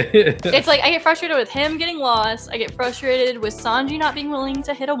 It's like, I get frustrated with him getting lost. I get frustrated with Sanji not being willing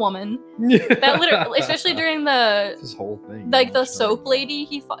to hit a woman. That literally, especially during this whole thing. like the soap lady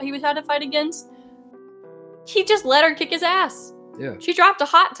he had to fight against. He just let her kick his ass. Yeah. She dropped a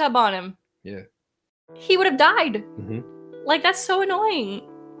hot tub on him. Yeah. He would have died. Mm-hmm. Like, that's so annoying.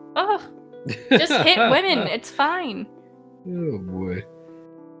 Ugh. Just hit women. It's fine. Oh boy.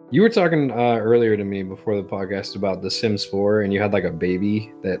 You were talking earlier to me before the podcast about The Sims 4 and you had like a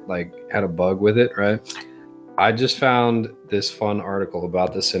baby that like had a bug with it, right? I just found this fun article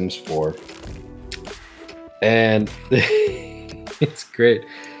about The Sims 4. And it's great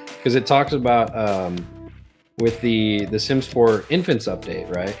because it talks about with the Sims 4 Infants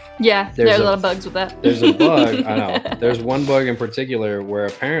update, right? Yeah, there's a lot of bugs with that. There's a bug, I know. There's one bug in particular where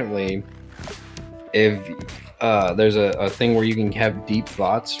apparently if there's a thing where you can have deep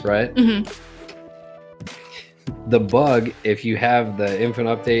thoughts, right? Mm-hmm. The bug, if you have the infant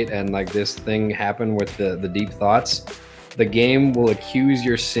update and like this thing happen with the deep thoughts, the game will accuse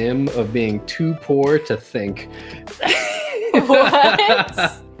your sim of being too poor to think.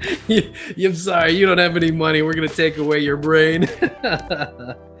 What? I'm sorry, you don't have any money. We're gonna take away your brain.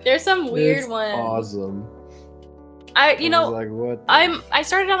 There's some weird it's ones. Awesome. I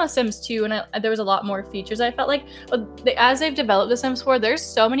started on The Sims 2 and there was a lot more features. I felt like as they've developed The Sims 4, there's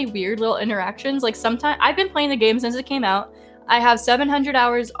so many weird little interactions. Like, sometimes I've been playing the game since it came out. I have 700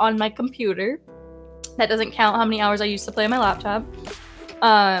 hours on my computer. That doesn't count how many hours I used to play on my laptop.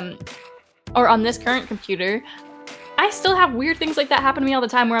 Or on this current computer. I still have weird things like that happen to me all the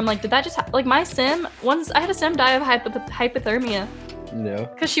time where I'm like, did that just like my sim? Once I had a sim die of hypothermia. No.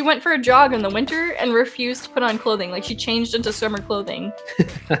 Because she went for a jog in the winter and refused to put on clothing. Like, she changed into summer clothing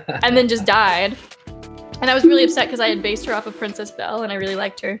and then just died. And I was really upset because I had based her off of Princess Belle and I really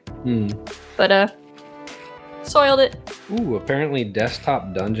liked her. But, soiled it. Ooh, apparently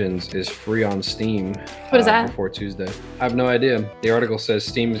Desktop Dungeons is free on Steam. What is that? Before Tuesday. I have no idea. The article says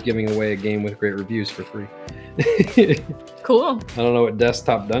Steam is giving away a game with great reviews for free. Cool. I don't know what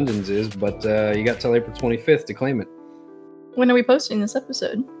Desktop Dungeons is, but you got till April 25th to claim it. When are we posting this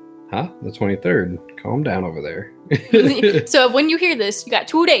episode? Huh? The 23rd. Calm down over there. So when you hear this, you got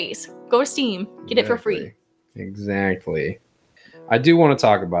 2 days. Go to Steam. Get it for free. Exactly. I do want to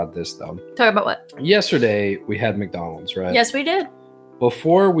talk about this, though. Talk about what? Yesterday, we had McDonald's, right? Yes, we did.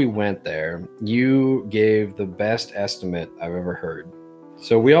 before we went there, you gave the best estimate I've ever heard.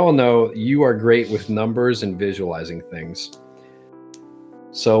 So we all know you are great with numbers and visualizing things.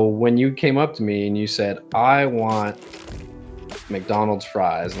 So when you came up to me and you said, I want McDonald's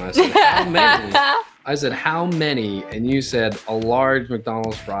fries, and I said, how many? I said, how many? And you said, a large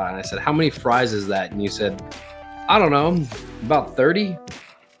McDonald's fry. And I said, how many fries is that? And you said, I don't know, about 30?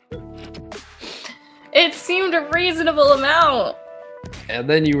 It seemed a reasonable amount. And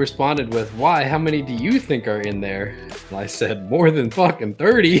then you responded with, why? How many do you think are in there? And I said, more than fucking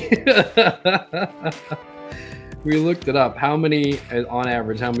 30. We looked it up. How many, on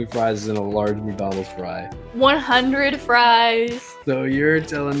average, how many fries is in a large McDonald's fry? 100 fries. So you're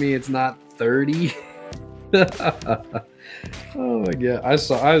telling me it's not 30? Oh my god. I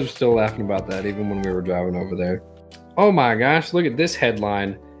was still laughing about that even when we were driving over there. Oh my gosh, look at this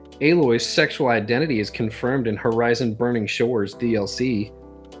headline. Aloy's sexual identity is confirmed in Horizon Burning Shores DLC.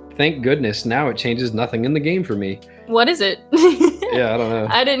 Thank goodness, now it changes nothing in the game for me. What is it? Yeah, I don't know.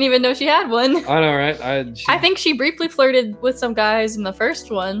 I didn't even know she had one. I know, right? I think she briefly flirted with some guys in the first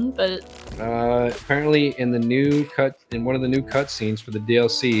one, but apparently in one of the new cutscenes for the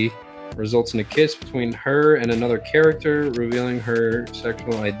DLC results in a kiss between her and another character, revealing her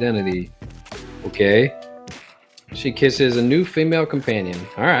sexual identity. Okay. She kisses a new female companion.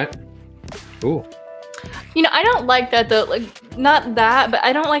 All right. Cool. You know, I don't like that though. Like, not that, but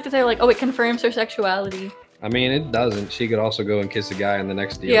I don't like that they're like, oh, it confirms her sexuality. I mean, it doesn't. She could also go and kiss a guy in the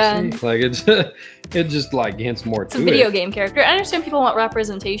next DLC. Yeah. Like it just like hints more It's to it. a video game character. I understand people want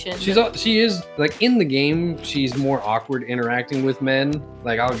representation. She is like in the game. She's more awkward interacting with men.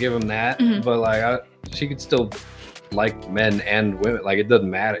 Like I'll give him that. Mhm. But like she could still like men and women. Like it doesn't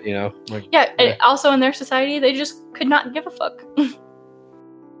matter, you know. Like yeah. And also in their society, they just could not give a fuck.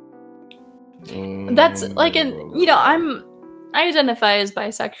 That's like I identify as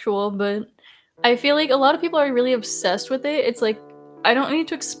bisexual, but I feel like a lot of people are really obsessed with it. It's like, I don't need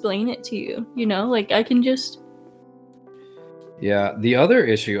to explain it to you, you know? Like, I can just... Yeah, the other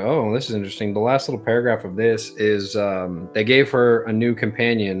issue, oh, this is interesting. The last little paragraph of this is they gave her a new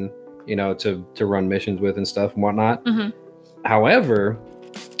companion, you know, to run missions with and stuff and whatnot. Mm-hmm. However,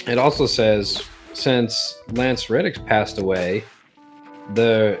 it also says, since Lance Reddick's passed away,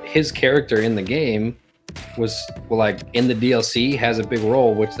 his character in the game was like in the DLC has a big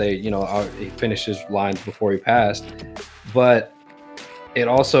role, which they, you know, he finished his lines before he passed, but it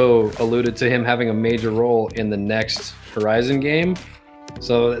also alluded to him having a major role in the next Horizon game.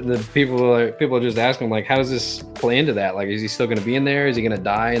 So the people are just asking like, how does this play into that? Like, is he still going to be in there? Is he going to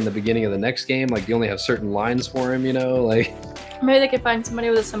die in the beginning of the next game? Like, you only have certain lines for him, you know? Like, maybe they could find somebody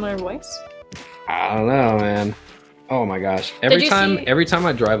with a similar voice. I don't know, man. Oh my gosh! Every time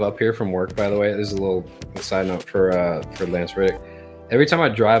I drive up here from work, by the way, this is a little side note for Lance Riddick. Every time I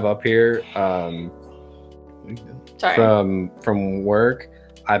drive up here, from work,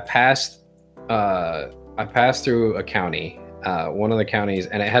 I pass through a county, one of the counties,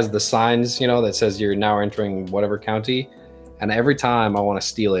 and it has the signs, you know, that says you're now entering whatever county. And every time I want to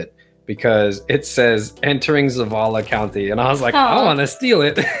steal it because it says entering Zavala County, and I was like, I want to steal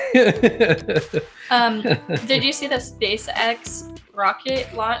it. Did you see the SpaceX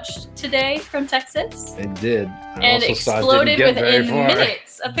rocket launched today from Texas? It did. And exploded within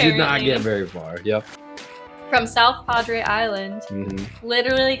minutes, apparently. Did not get very far. Yep. From South Padre Island. Mm-hmm.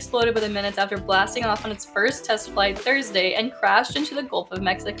 Literally exploded within minutes after blasting off on its first test flight Thursday and crashed into the Gulf of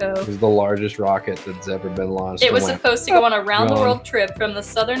Mexico. It was the largest rocket that's ever been launched. It was supposed to go on a round-the-world trip from the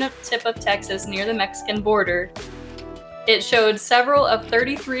southern tip of Texas near the Mexican border. It showed several of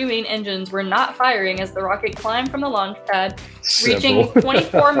 33 main engines were not firing as the rocket climbed from the launch pad, reaching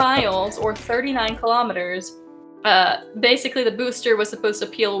 24 miles or 39 kilometers. Basically, the booster was supposed to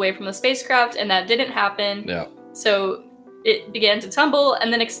peel away from the spacecraft, and that didn't happen. Yeah. So it began to tumble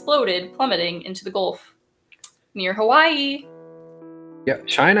and then exploded, plummeting into the Gulf near Hawaii. Yeah,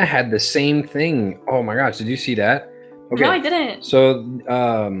 China had the same thing. Oh my gosh, did you see that? Okay. No, I didn't.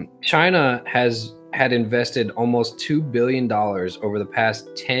 So China had invested almost $2 billion over the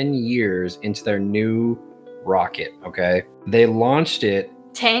past 10 years into their new rocket, okay? They launched it...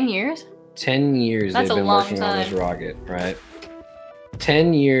 10 years? 10 years That's they've been working on this rocket, right?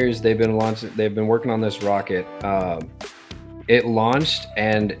 10 years they've been working on this rocket. It launched,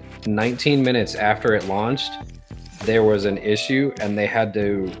 and 19 minutes after it launched, there was an issue, and they had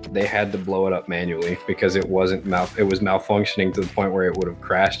to blow it up manually because it was malfunctioning to the point where it would have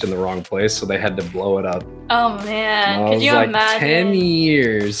crashed in the wrong place, so they had to blow it up. Oh man, could you imagine? 10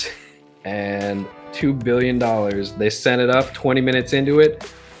 years and $2 billion. They sent it up, 20 minutes into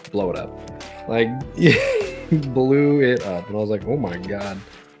it, blow it up. Like, blew it up. And I was like, oh my God.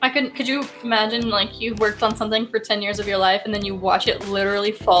 Could you imagine, like, you worked on something for 10 years of your life and then you watch it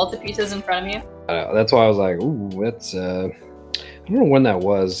literally fall to pieces in front of you? That's why I was like, ooh, that's, I don't know when that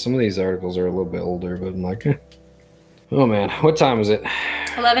was. Some of these articles are a little bit older, but I'm like, oh man, what time is it?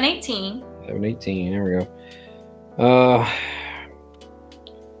 11:18. 11:18, there we go.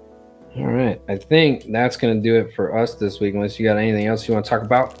 All right, I think that's going to do it for us this week, unless you got anything else you want to talk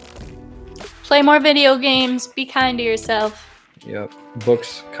about. Play more video games. Be kind to yourself. Yep.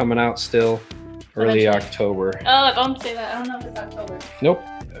 Books coming out still early October. Oh, don't say that. I don't know if it's October. Nope.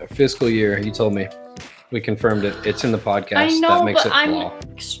 Fiscal year, you told me. We confirmed it. It's in the podcast. I know, that makes but it I'm law.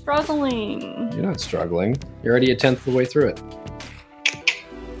 struggling. You're not struggling. You're already a tenth of the way through it.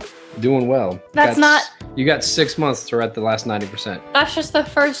 Doing well. You got 6 months to write the last 90%. That's just the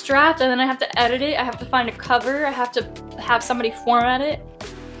first draft, and then I have to edit it. I have to find a cover. I have to have somebody format it.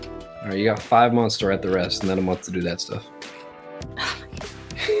 All right, you got 5 months to write the rest, and then a month to do that stuff.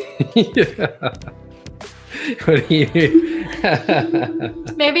 What do you?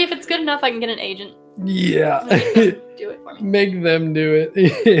 Maybe if it's good enough, I can get an agent. Yeah. Do it for me. Make them do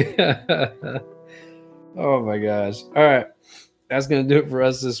it. Oh my gosh. All right. That's going to do it for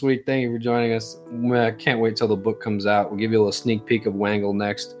us this week. Thank you for joining us. I can't wait till the book comes out. We'll give you a little sneak peek of Wangle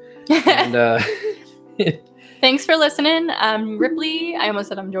next. And thanks for listening. I'm Ripley. I almost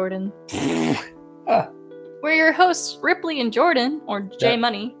said I'm Jordan. We're your hosts, Ripley and Jordan, or J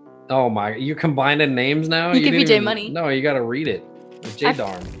Money. Oh my, you combining names now? You could be J Money. No, you got to read it. J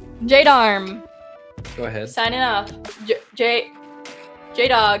Darm. J Darm. Go ahead. Signing off. J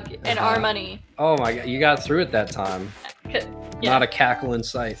Dog and R Money. Oh my God, you got through it that time. Yeah. Not a cackle in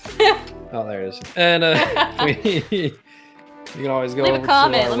sight. Oh, there it is. And you can always go leave over a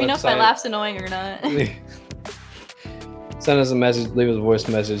comment. To Let me know if my laugh's annoying or not. Send us a message, leave us a voice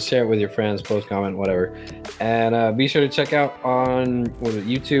message, share it with your friends, post, comment, whatever. And be sure to check out on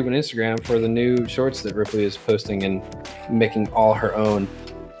YouTube and Instagram for the new shorts that Ripley is posting and making all her own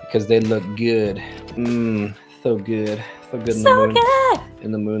because they look good. So good. So good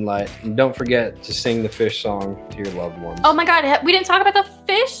in the moonlight. And don't forget to sing the fish song to your loved ones. Oh my God, we didn't talk about the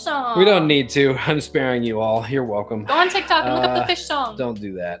fish song. We don't need to. I'm sparing you all. You're welcome. Go on TikTok and look up the fish song. Don't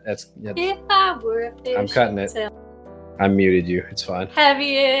do that. Yeah. If I were a fish, I'm cutting it. I muted you. It's fine. Have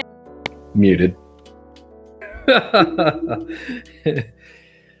you? Muted.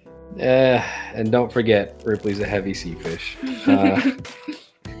 And don't forget, Ripley's a heavy sea fish.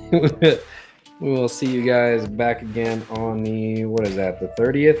 We will see you guys back again on the, what is that, the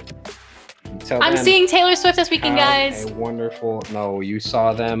 30th? I'm seeing Taylor Swift this weekend, guys. No, you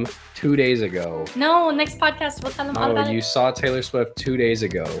saw them 2 days ago. No, next podcast, we'll tell them all about it. No, you saw Taylor Swift 2 days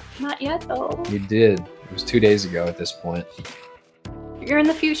ago. Not yet, though. You did. It was 2 days ago at this point. You're in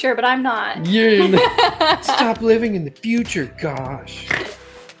the future, but I'm not. Stop living in the future, gosh. I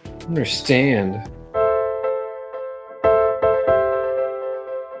understand.